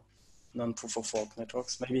networks or non-proof of work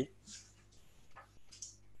networks, maybe.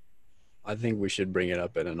 I think we should bring it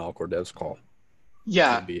up in an Allcore Devs call.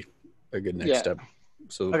 Yeah. Would be a good next step.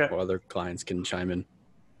 So other clients can chime in.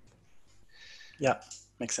 Yeah,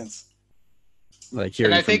 makes sense. Like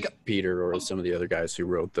hearing from Peter or some of the other guys who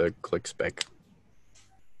wrote the click spec.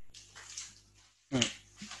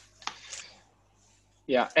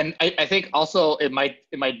 Yeah, and I think also it might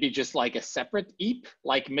be just like a separate EIP.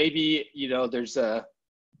 Like maybe there's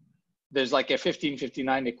like a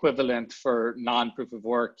 1559 equivalent for non-proof of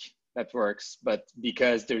work networks, but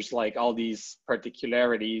because there's like all these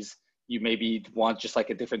particularities, you maybe want just like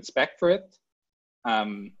a different spec for it,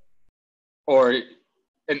 or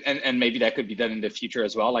maybe that could be done in the future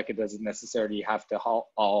as well. Like it doesn't necessarily have to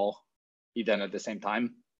all be done at the same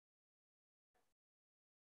time.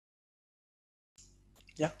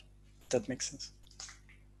 Yeah, that makes sense.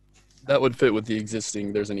 That would fit with the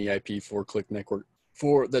existing. There's an EIP for click network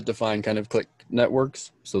that define kind of click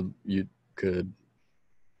networks. So you could,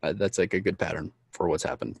 that's like a good pattern for what's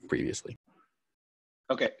happened previously.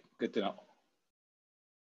 Okay, good to know.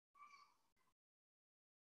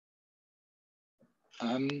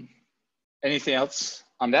 Anything else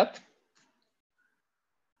on that?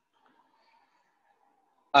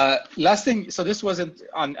 Last thing, so this wasn't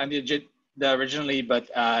on the originally, but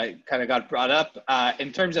kind of got brought up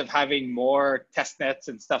in terms of having more test nets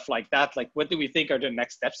and stuff like that. Like, what do we think are the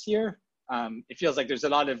next steps here? It feels like there's a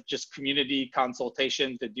lot of just community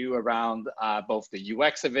consultation to do around both the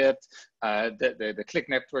UX of it, the click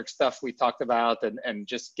network stuff we talked about, and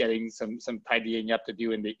just getting some tidying up to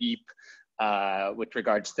do in the EIP with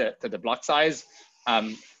regards to the block size.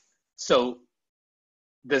 So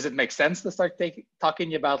does it make sense to start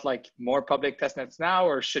talking about like more public testnets now,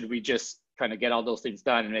 or should we just kind of get all those things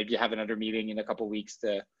done and maybe have another meeting in a couple of weeks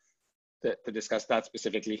to discuss that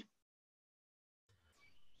specifically?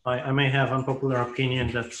 I may have unpopular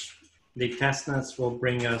opinion that the testnets will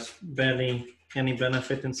bring us barely any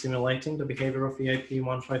benefit in simulating the behavior of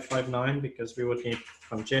EIP-1559 because we would need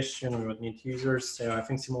congestion, we would need users. So I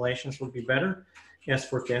think simulations would be better. Yes,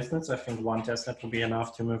 for testnets, I think one testnet will be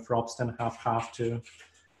enough to move Ropsten half to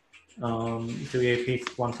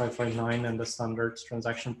EIP-1559 and the standard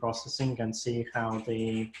transaction processing and see how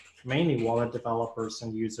the mainly wallet developers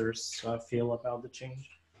and users feel about the change.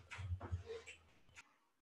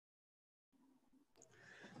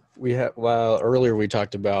 Well, earlier we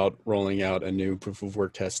talked about rolling out a new proof of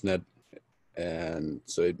work testnet, and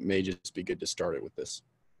so it may just be good to start it with this.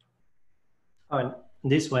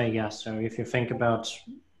 This way, yes. So if you think about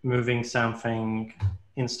moving something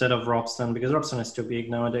instead of Ropsten, because Ropsten is too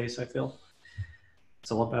big nowadays, I feel.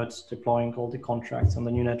 It's all about deploying all the contracts on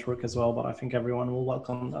the new network as well, but I think everyone will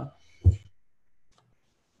welcome that.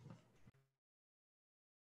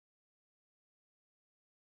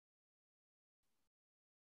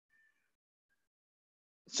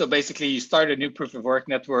 So basically you start a new proof of work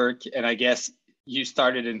network, and I guess you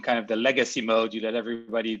started in kind of the legacy mode. You let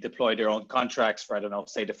everybody deploy their own contracts for, I don't know,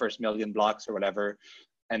 say the first 1,000,000 blocks or whatever.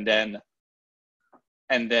 And then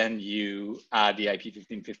you add the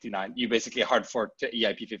EIP-1559. You basically hard fork to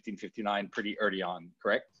EIP-1559 pretty early on,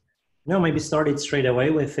 correct? No, maybe start it straight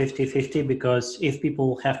away with 50/50, because if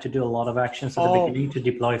people have to do a lot of actions at the beginning to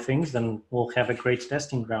deploy things, then we'll have a great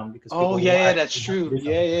testing ground. Because yeah, that's true.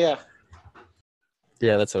 Yeah.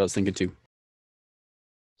 Yeah, that's what I was thinking too.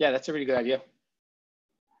 Yeah, that's a really good idea.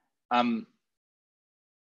 And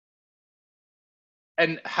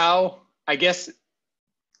how, I guess,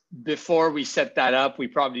 before we set that up, we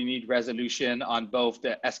probably need resolution on both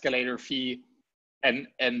the escalator fee and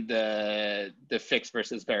the fixed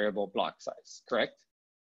versus variable block size, correct?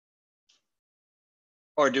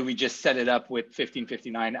 Or do we just set it up with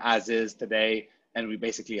 1559 as is today, and we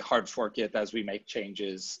basically hard fork it as we make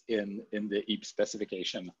changes in the EIP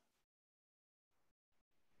specification?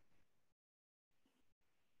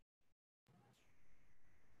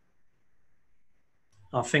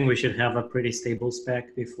 I think we should have a pretty stable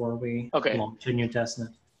spec before we launch a new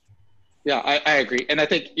testnet. Yeah, I agree. And I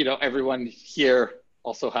think, everyone here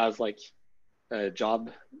also has like a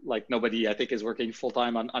job, like nobody I think is working full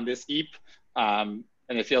time on this EIP. And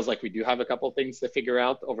it feels like we do have a couple things to figure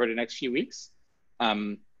out over the next few weeks.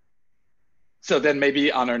 So then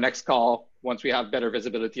maybe on our next call, once we have better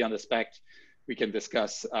visibility on the spec, we can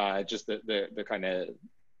discuss just the kind of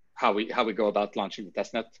how we go about launching the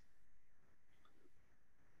testnet.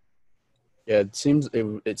 Yeah, it seems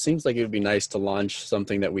like it would be nice to launch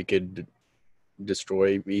something that we could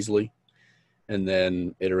destroy easily, and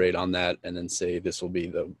then iterate on that, and then say this will be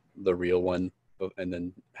the real one, and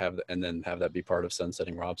then have that be part of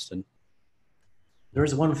sunsetting Ropsten.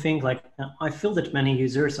 There's one thing, like I feel that many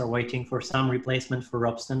users are waiting for some replacement for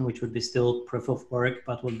Ropsten, which would be still proof of work,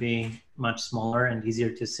 but would be much smaller and easier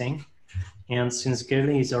to sync. And since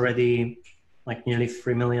Gurley is already like nearly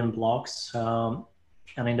 3 million blocks,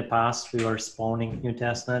 and in the past we were spawning new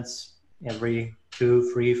testnets every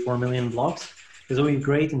 2, 3, 4 million blocks, there's a really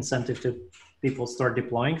great incentive to people start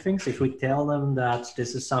deploying things. If we tell them that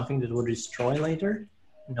this is something that will destroy later,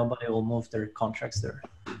 nobody will move their contracts there.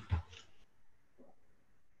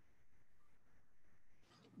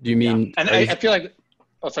 Do you mean? Yeah. And I feel like,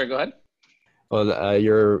 oh, sorry, go ahead. Well,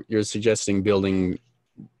 you're suggesting building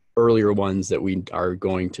earlier ones that we are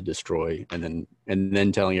going to destroy, and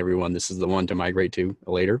then telling everyone this is the one to migrate to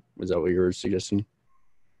later. Was that what you were suggesting?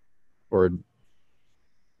 Or?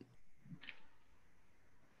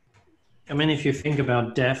 I mean, if you think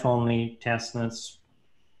about def-only testnets,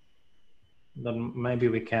 then maybe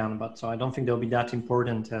we can, but I don't think they'll be that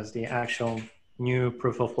important as the actual new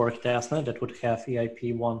proof of work testnet that would have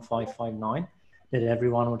EIP-1559 that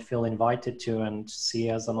everyone would feel invited to and see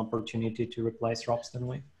as an opportunity to replace Ropsten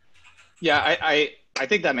with. Yeah, I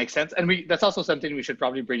think that makes sense. And that's also something we should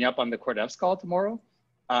probably bring up on the core devs call tomorrow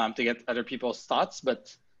to get other people's thoughts.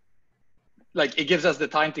 But like, it gives us the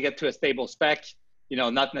time to get to a stable spec,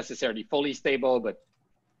 not necessarily fully stable, but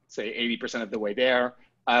say 80% of the way there.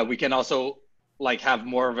 We can also like have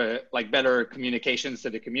more of a better communications to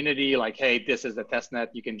the community, like, hey, this is the test net,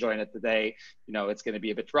 you can join it today. You know, it's going to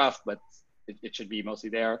be a bit rough, but it should be mostly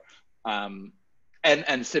there.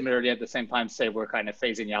 And similarly at the same time, say we're kind of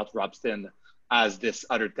phasing out Robston as this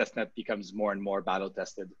other testnet becomes more and more battle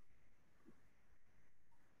tested.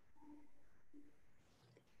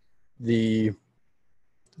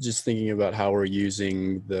 Just thinking about how we're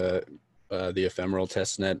using the ephemeral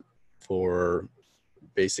testnet for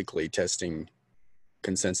basically testing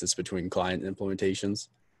consensus between client implementations.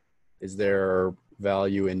 Is there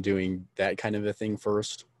value in doing that kind of a thing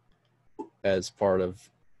first as part of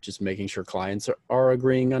just making sure clients are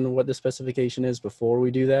agreeing on what the specification is before we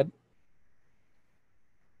do that?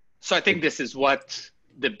 So I think this is what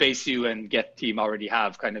the BaseU and Get team already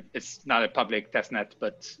have. Kind of, it's not a public testnet,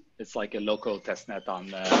 but it's like a local testnet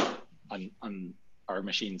on our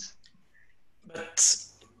machines. But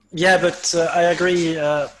yeah, but I agree.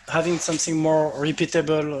 Having something more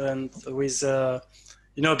repeatable and with,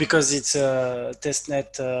 you know, because it's a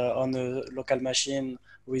testnet on a local machine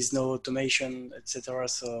with no automation, etc.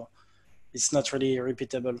 So it's not really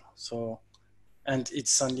repeatable. So, and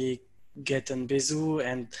it's only Get and Besu,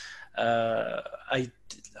 and I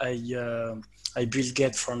build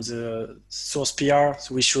Get from the source PR.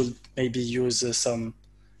 So we should maybe use some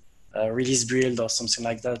release build or something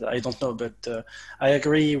like that. I don't know, but I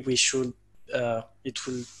agree. We should. It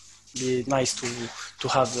will be nice to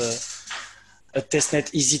have a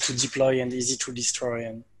testnet easy to deploy and easy to destroy,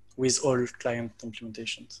 and with all client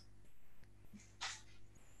implementations.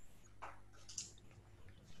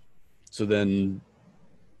 So then,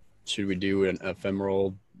 should we do an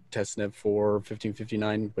ephemeral testnet for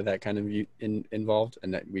 1559 with that kind of involved,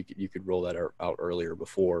 and that you could roll that out earlier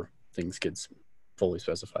before things get fully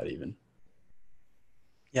specified even?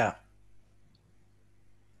 Yeah.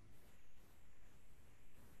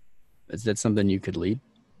 Is that something you could lead?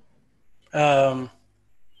 I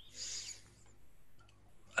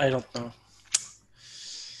don't know.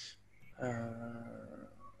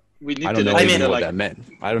 We need I don't to know look even into, what like, that meant.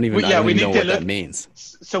 I don't even, well, I yeah, don't we even need know to what look, that means.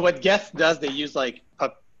 So what Geth does, they use like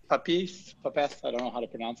Puppeth, I don't know how to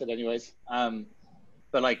pronounce it anyways.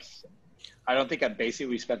 But like, I don't think at BASIC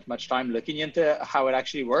we spent much time looking into how it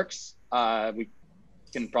actually works. We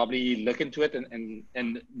can probably look into it,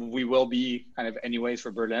 and we will be kind of anyways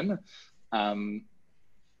for Berlin.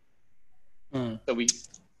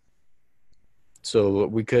 So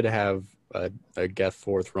we could have a Geth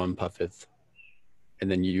fourth run Puffeth,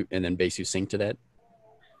 and then BaseU sync to that.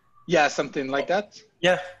 Yeah, something like that.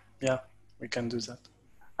 Yeah, we can do that.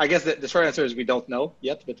 I guess the short answer is we don't know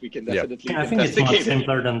yet, but we can definitely I think it's much investigate it.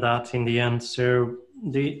 simpler than that in the end. So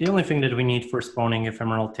the only thing that we need for spawning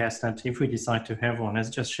ephemeral testnet, if we decide to have one, is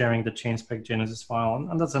just sharing the chain spec genesis file,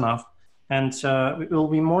 and that's enough. And it will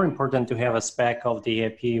be more important to have a spec of the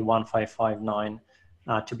EIP-1559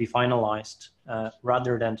 to be finalized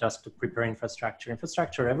rather than just to prepare infrastructure.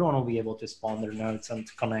 Infrastructure, everyone will be able to spawn their nodes and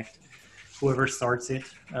connect. Whoever starts it,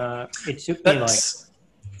 it took me like...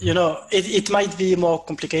 You know, it might be more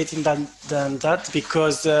complicated than that,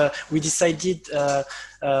 because we decided,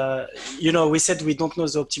 you know, we said we don't know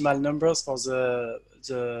the optimal numbers for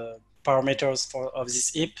the parameters of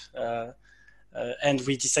this EIP, and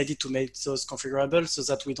we decided to make those configurable so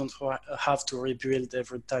that we don't have to rebuild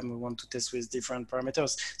every time we want to test with different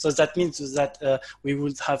parameters. So that means that we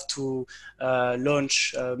would have to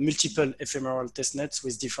launch multiple ephemeral testnets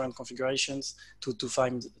with different configurations to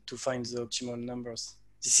find the optimal numbers.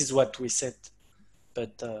 This is what we said,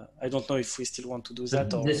 but I don't know if we still want to do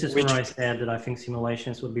that. Or this is where I said that I think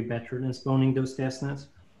simulations would be better than spawning those testnets.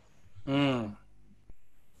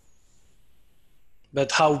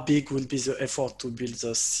 But how big will be the effort to build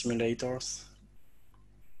those simulators?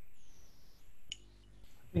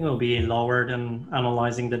 I think it will be lower than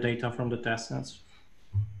analyzing the data from the testnets.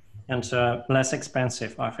 And less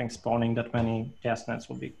expensive. I think spawning that many testnets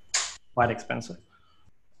will be quite expensive.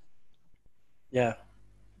 Yeah.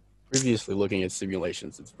 Previously looking at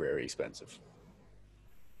simulations, it's very expensive.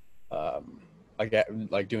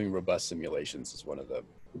 Like doing robust simulations is one of the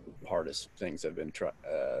hardest things I've been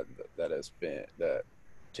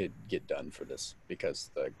to get done for this,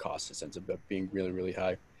 because the cost ends up being really, really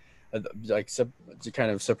high. Like to kind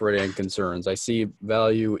of separating concerns, I see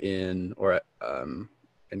value in,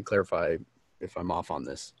 and clarify if I'm off on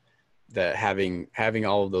this, that having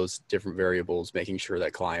all of those different variables, making sure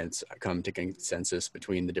that clients come to consensus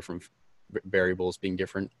between the different variables being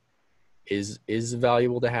different is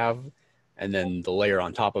valuable to have. And then the layer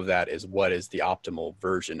on top of that is what is the optimal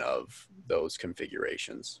version of those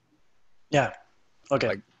configurations. Yeah. Okay.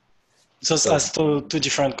 Like, So as two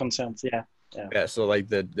different concerns, yeah. Yeah, so like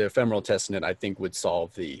the ephemeral testnet, I think would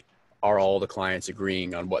solve are all the clients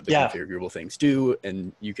agreeing on what the configurable things do,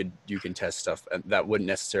 and you can test stuff, and that wouldn't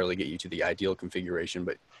necessarily get you to the ideal configuration,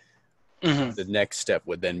 but the next step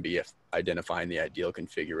would then be identifying the ideal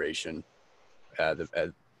configuration,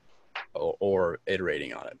 or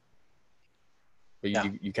iterating on it.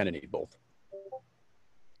 But you kind of need both.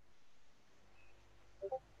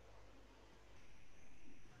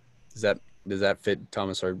 Does that fit,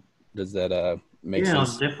 Thomas, or does that make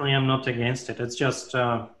sense? Yeah, definitely. I'm not against it. It's just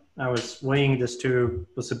I was weighing these two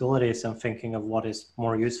possibilities and thinking of what is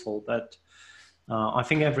more useful. But I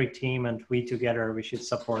think every team and we together, we should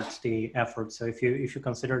support the effort. So if you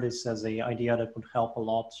consider this as an idea that would help a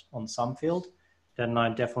lot on some field, then I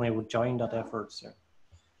definitely would join that effort. So,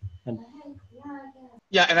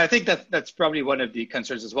 yeah, and I think that's probably one of the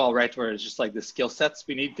concerns as well, right? Where it's just like the skill sets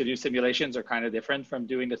we need to do simulations are kind of different from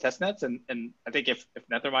doing the test nets. And I think if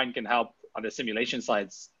Nethermind can help on the simulation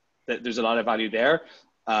sides, there's a lot of value there.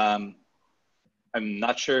 I'm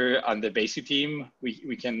not sure on the basic team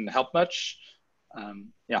we can help much.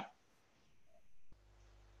 Yeah.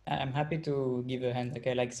 I'm happy to give a hand. Like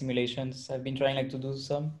I like simulations. I've been trying to do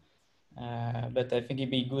some, but I think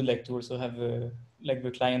it'd be good to also have the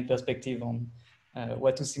client perspective on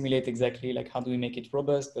what to simulate exactly, how do we make it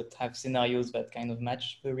robust, but have scenarios that kind of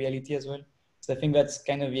match the reality as well. So I think that's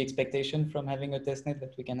kind of the expectation from having a testnet,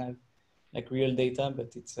 that we can have real data,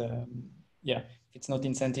 but it's if it's not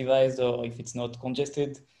incentivized or if it's not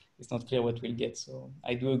congested, it's not clear what we'll get. So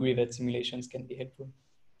I do agree that simulations can be helpful.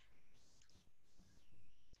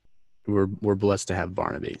 We're blessed to have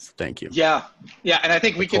Barnaby. Thank you. Yeah, and I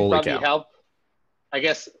think we can probably help. I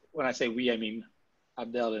guess when I say we, I mean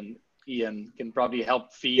Abdel and Ian can probably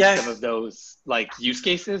help feed some of those use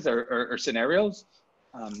cases or scenarios.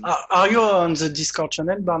 Are you on the Discord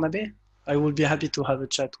channel, Barnaby? I would be happy to have a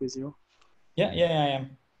chat with you. Yeah, I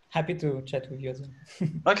am happy to chat with you as well.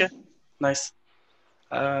 Okay, nice.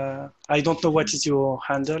 I don't know what is your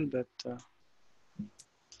handle, but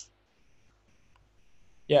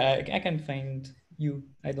yeah, I can find you.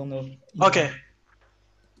 I don't know. Okay,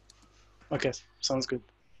 sounds good.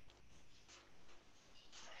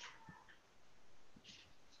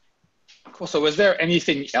 Cool. So was there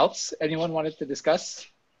anything else anyone wanted to discuss?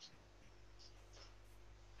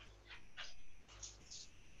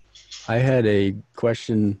 I had a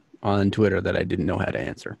question on Twitter that I didn't know how to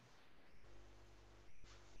answer.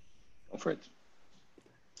 Go for it.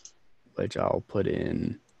 Which I'll put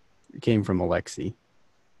in. It came from Alexi.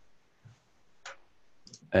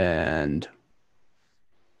 And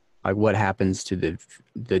what happens to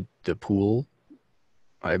the pool?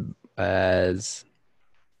 I'm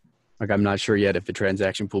not sure yet if the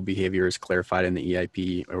transaction pool behavior is clarified in the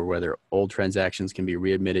EIP, or whether old transactions can be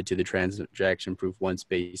readmitted to the transaction proof once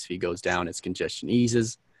base fee goes down as congestion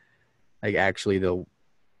eases. Actually,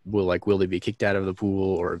 will they be kicked out of the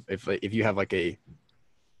pool, or if you have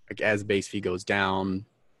as base fee goes down,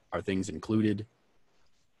 are things included?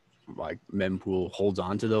 Mempool holds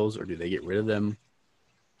on to those, or do they get rid of them?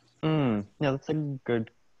 Yeah, that's a good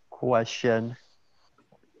question.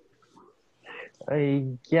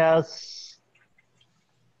 I guess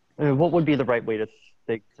what would be the right way to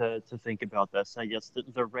think about this? I guess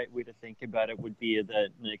the right way to think about it would be that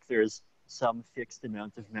there's some fixed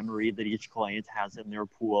amount of memory that each client has in their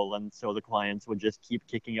pool, and so the clients would just keep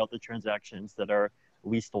kicking out the transactions that are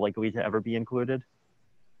least likely to ever be included.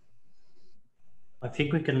 I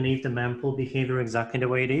think we can leave the mempool behavior exactly the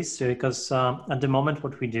way it is, because at the moment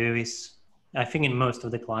what we do is, I think in most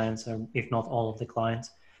of the clients, or if not all of the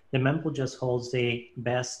clients, the mempool just holds the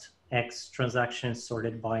best X transactions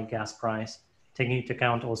sorted by gas price, taking into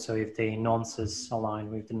account also if the nonces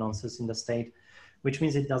align with the nonces in the state, which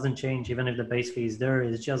means it doesn't change even if the base fee is there.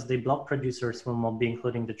 It's just the block producers will not be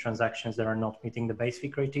including the transactions that are not meeting the base fee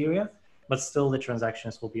criteria, but still the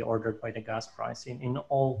transactions will be ordered by the gas price. In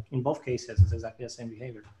both cases, it's exactly the same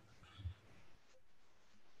behavior.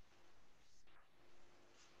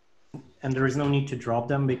 And there is no need to drop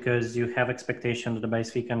them because you have expectation that the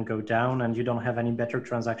base fee can go down and you don't have any better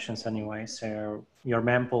transactions anyway. So your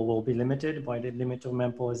mempool will be limited by the limit of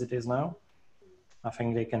mempool as it is now. I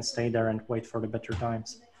think they can stay there and wait for the better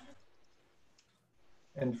times.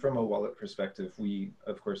 And from a wallet perspective, we,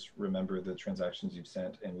 of course, remember the transactions you've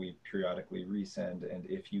sent, and we periodically resend. And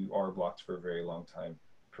if you are blocked for a very long time,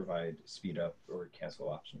 provide speed up or cancel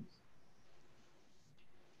options.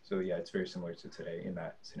 So yeah, it's very similar to today in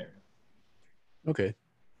that scenario. Okay.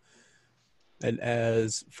 And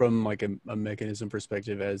as from a mechanism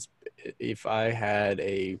perspective, as if I had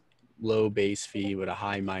a low base fee with a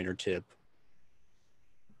high miner tip,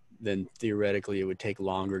 then theoretically it would take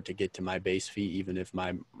longer to get to my base fee, even if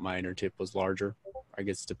my miner tip was larger. I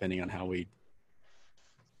guess depending on how we,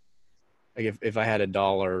 like if I had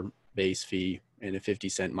 $1 base fee and a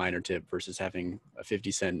 50-cent miner tip versus having a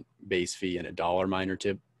 50-cent base fee and $1 miner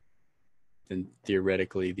tip, then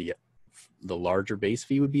theoretically the larger base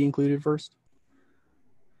fee would be included first.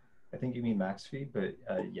 I think you mean max fee, but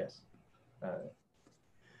yes,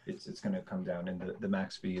 it's going to come down, and the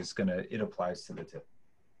max fee is it applies to the tip.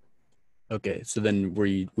 Okay, so then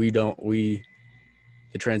the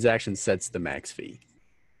transaction sets the max fee,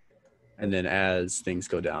 and then as things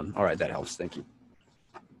go down, all right, that helps. Thank you.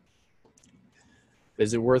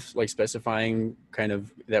 Is it worth like specifying kind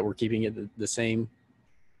of that we're keeping it the same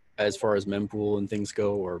as far as mempool and things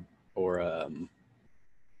go, or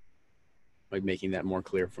like making that more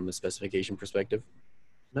clear from a specification perspective?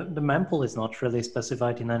 The mempool is not really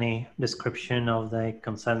specified in any description of the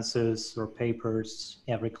consensus or papers.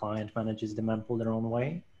 Every client manages the mempool their own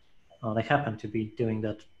way. They happen to be doing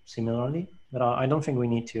that similarly, but I don't think we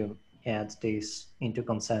need to add this into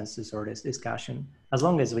consensus or this discussion. As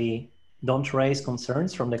long as we don't raise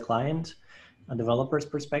concerns from the client and developer's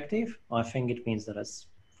perspective, I think it means that it's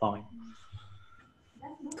fine.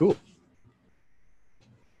 Cool.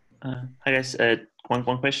 Hi guys, one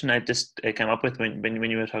question I just came up with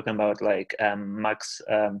when you were talking about like max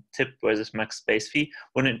tip versus max base fee.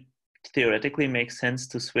 Wouldn't it theoretically make sense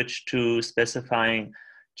to switch to specifying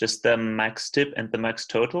just the max tip and the max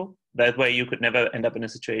total? That way you could never end up in a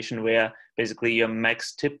situation where basically your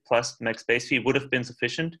max tip plus max base fee would have been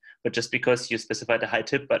sufficient, but just because you specified a high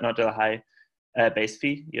tip but not a high base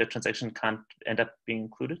fee, your transaction can't end up being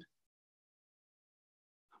included.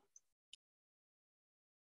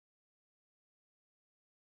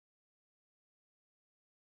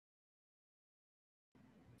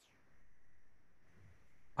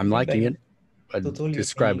 I'm liking it. Totally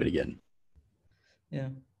Describe it again. Yeah.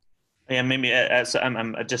 Yeah, maybe. So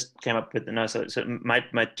I just came up with so it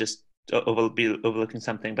might just be overlooking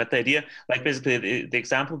something. But the idea, like basically the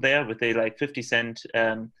example there with the like 50-cent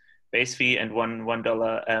base fee and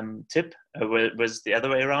 $1 tip was the other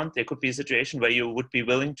way around. There could be a situation where you would be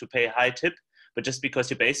willing to pay a high tip, but just because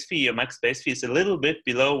your max base fee is a little bit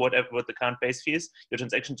below what the current base fee is, your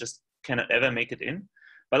transaction just cannot ever make it in.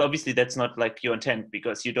 But obviously that's not like your intent,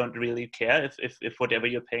 because you don't really care if whatever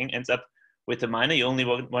you're paying ends up with the miner. You only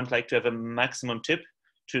want like to have a maximum tip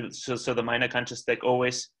so the miner can't just like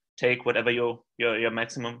always take whatever your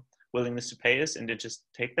maximum willingness to pay is and then just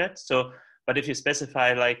take that. So, but if you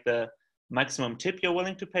specify like the maximum tip you're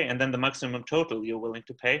willing to pay and then the maximum total you're willing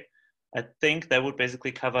to pay, I think that would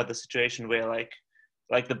basically cover the situation where like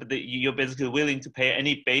you're basically willing to pay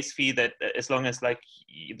any base fee that as long as like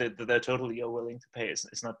the total you're willing to pay is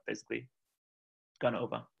not basically gone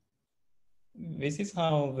over. This is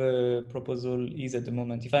how the proposal is at the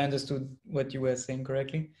moment. If I understood what you were saying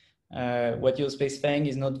correctly, what you're specifying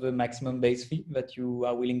is not the maximum base fee that you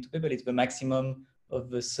are willing to pay, but it's the maximum of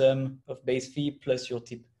the sum of base fee plus your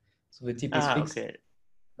tip. So the tip is fixed. Okay.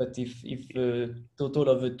 But if the total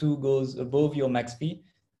of the two goes above your max fee,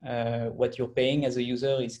 what you're paying as a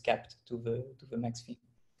user is capped to the max fee.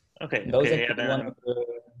 Okay. That was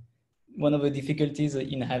one of the difficulties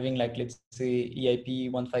in having, like, let's say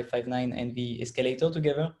EIP-1559 and the escalator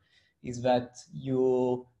together is that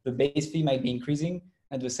the base fee might be increasing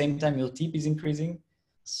at the same time your tip is increasing.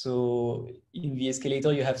 So in the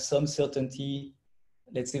escalator you have some certainty.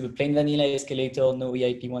 Let's say the plain vanilla escalator, no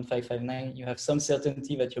EIP-1559, you have some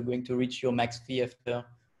certainty that you're going to reach your max fee after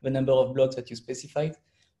the number of blocks that you specified.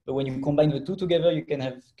 But when you combine the two together, you can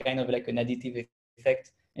have kind of like an additive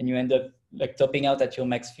effect, and you end up like topping out at your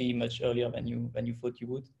max fee much earlier than you thought you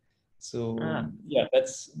would. So yeah,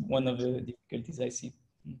 that's one of the difficulties I see.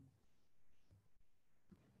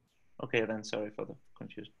 Okay, then sorry for the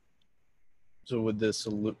confusion. So would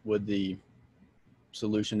the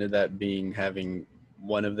solution to that being having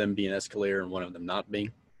one of them be an escalator and one of them not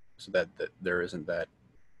being, so that there isn't that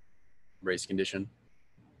race condition?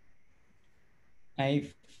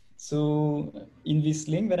 So in this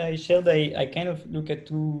link that I shared, I kind of look at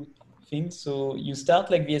two things. So you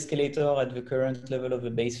start like the escalator at the current level of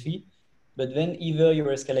the base fee, but then either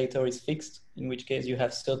your escalator is fixed, in which case you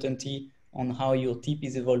have certainty on how your tip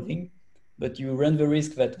is evolving, but you run the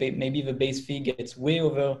risk that maybe the base fee gets way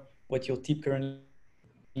over what your tip currently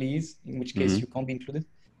is, in which case you can't be included.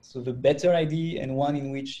 So the better idea, and one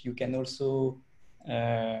in which you can also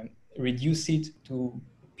reduce it to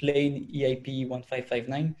plain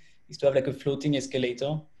EIP-1559, is to have like a floating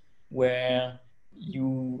escalator where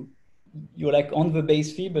you're like on the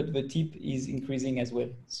base fee, but the tip is increasing as well.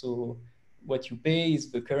 So what you pay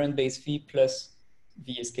is the current base fee plus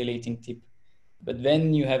the escalating tip. But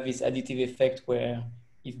then you have this additive effect where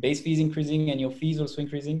if base fee is increasing and your fee is also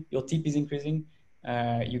increasing, your tip is increasing,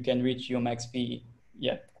 you can reach your max fee,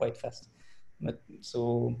 quite fast. But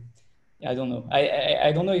so I don't know.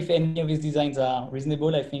 I don't know if any of these designs are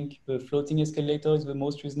reasonable. I think the floating escalator is the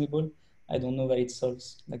most reasonable. I don't know that it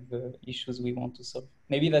solves like the issues we want to solve.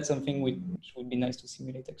 Maybe that's something which would be nice to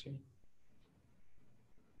simulate actually.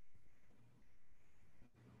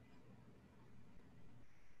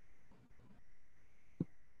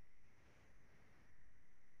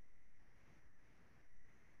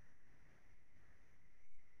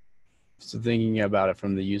 So thinking about it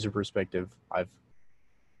from the user perspective,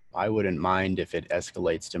 I wouldn't mind if it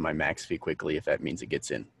escalates to my max fee quickly if that means it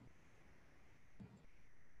gets in.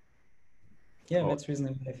 Yeah, that's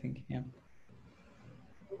reasonable, I think. Yeah.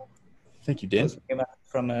 Thank you, Dan.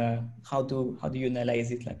 From how do you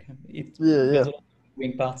analyze it? Like there's a lot of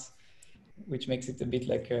moving parts, which makes it a bit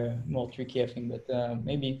like more tricky, I think. But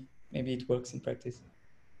maybe it works in practice.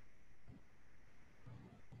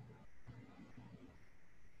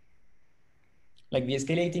 Like the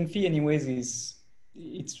escalating fee, anyways,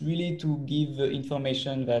 it's really to give the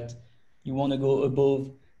information that you want to go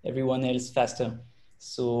above everyone else faster.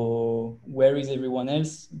 So where is everyone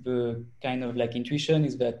else? The kind of like intuition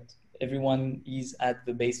is that everyone is at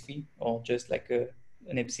the base fee or just like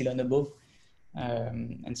an epsilon above.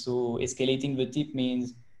 And so escalating the tip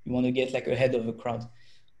means you want to get like ahead of the crowd.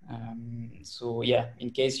 So yeah, in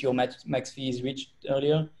case your max fee is reached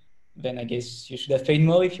earlier, then I guess you should have paid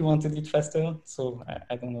more if you wanted it faster. So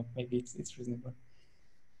I don't know, maybe it's reasonable.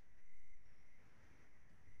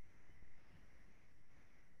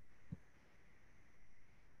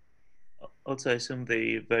 Also, I assume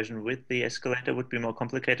the version with the escalator would be more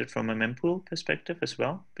complicated from a mempool perspective as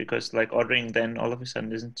well, because like ordering then all of a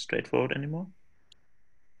sudden isn't straightforward anymore.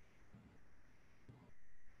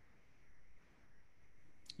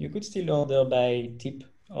 You could still order by tip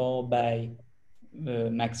or by the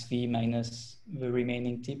max fee minus the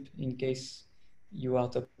remaining tip in case you are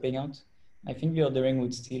topping out. I think the ordering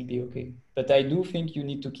would still be okay. But I do think you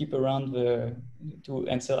need to keep around to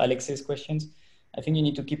answer Alex's questions, I think you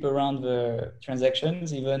need to keep around the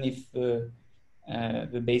transactions, even if the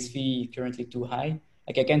base fee is currently too high.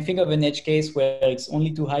 Like I can think of an edge case where it's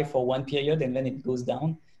only too high for one period and then it goes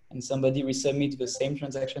down and somebody resubmits the same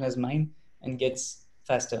transaction as mine and gets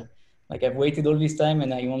faster. Like I've waited all this time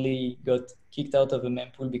and I only got kicked out of a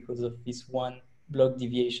mempool because of this one block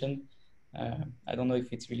deviation. I don't know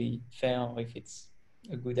if it's really fair or if it's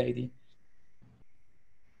a good idea.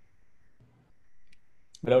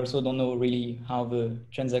 But I also don't know really how the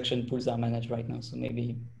transaction pools are managed right now. So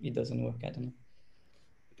maybe it doesn't work, I don't know.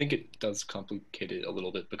 I think it does complicate it a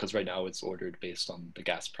little bit because right now it's ordered based on the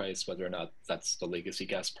gas price, whether or not that's the legacy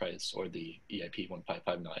gas price or the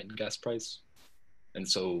EIP-1559 gas price. And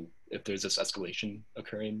so if there's this escalation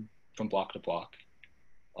occurring from block to block,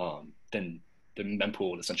 then the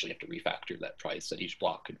mempool would essentially have to refactor that price that each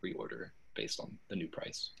block could reorder based on the new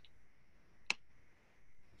price.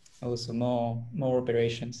 Oh, so more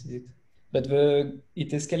operations, is it? But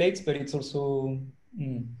it escalates, but it's also,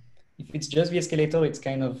 if it's just the escalator, it's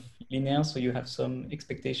kind of linear, so you have some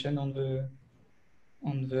expectation on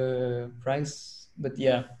the price. But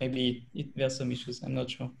yeah, maybe there are some issues, I'm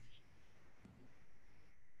not sure.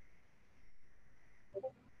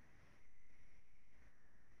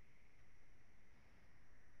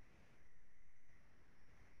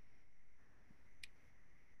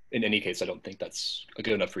 In any case, I don't think that's a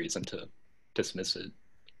good enough reason to dismiss it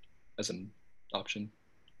as an option.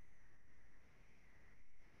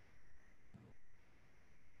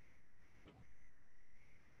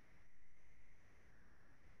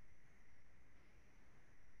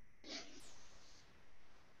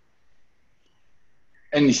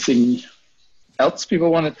 Anything else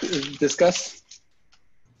people want to discuss?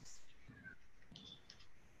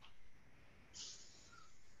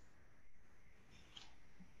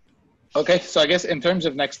 Okay, so I guess in terms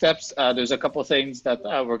of next steps, there's a couple of things that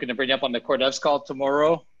we're going to bring up on the core devs call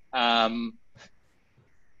tomorrow. Dan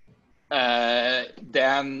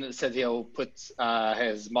said he'll put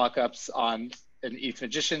his mockups on an ETH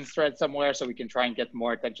Magicians thread somewhere so we can try and get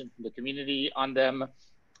more attention from the community on them.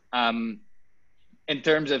 In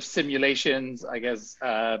terms of simulations, I guess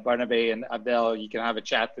Barnabe and Abdel, you can have a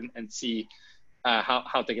chat and see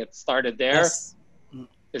how to get started there. Yes.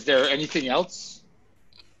 Is there anything else?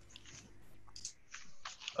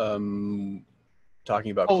 Talking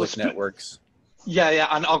about click networks. Yeah,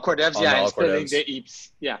 on all core devs, and splitting the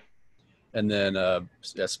EIPs, yeah. And then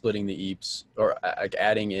splitting the EIPs or like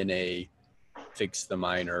adding in a fix the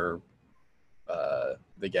miner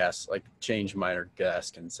the gas, like change minor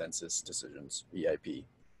gas consensus decisions, EIP.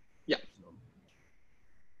 Yeah.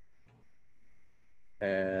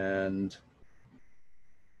 And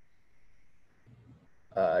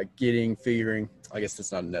figuring, I guess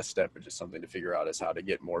that's not a next step, but just something to figure out is how to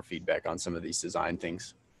get more feedback on some of these design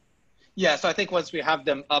things. Yeah, so I think once we have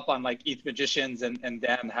them up on like ETH Magicians and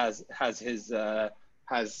Dan has his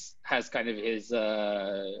has kind of his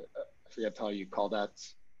I forget how you call that.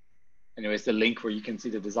 Anyways, the link where you can see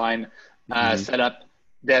the design set up,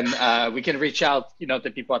 then we can reach out, you know,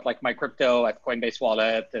 to people at like MyCrypto, at Coinbase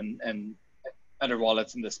Wallet, and other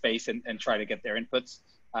wallets in the space, and try to get their inputs.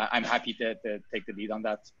 I'm happy to take the lead on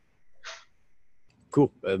that.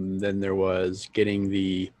 Cool. Then there was getting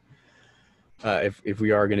the if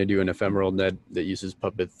we are going to do an ephemeral net that uses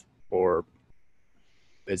Puppet, or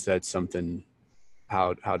is that something,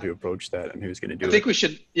 how to approach that, and who's going to do it? I think we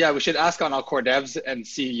should ask on our core devs and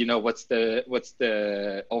see, you know, what's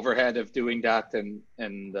the overhead of doing that, and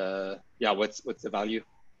yeah, what's the value.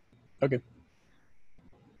 Okay.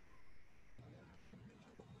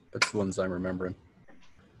 That's the ones I'm remembering.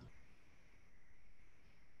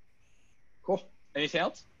 Cool. Anything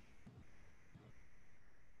else?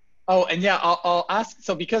 Oh, and yeah, I'll ask.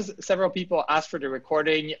 So because several people asked for the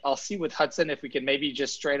recording, I'll see with Hudson if we can maybe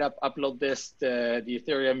just straight up upload this to the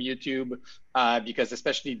Ethereum YouTube, because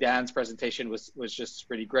especially Dan's presentation was just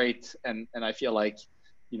pretty great, and I feel like,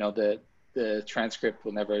 you know, the transcript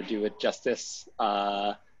will never do it justice.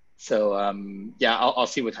 So yeah, I'll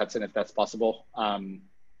see with Hudson if that's possible.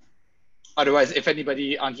 Otherwise, if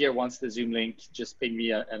anybody on here wants the Zoom link, just ping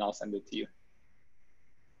me and I'll send it to you.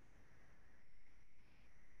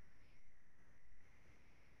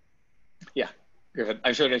 Yeah, Griffin.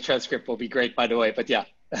 I'm sure the transcript will be great, by the way. But yeah,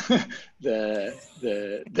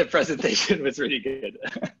 the presentation was really good.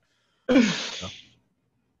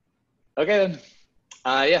 Okay then.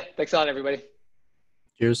 Yeah, thanks a lot, everybody.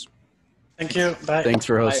 Cheers. Thank you. Bye. Thanks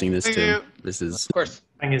for hosting this, Thank Tim. you. This is Of course.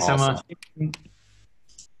 Thank you so awesome. much.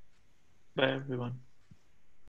 Bye, everyone.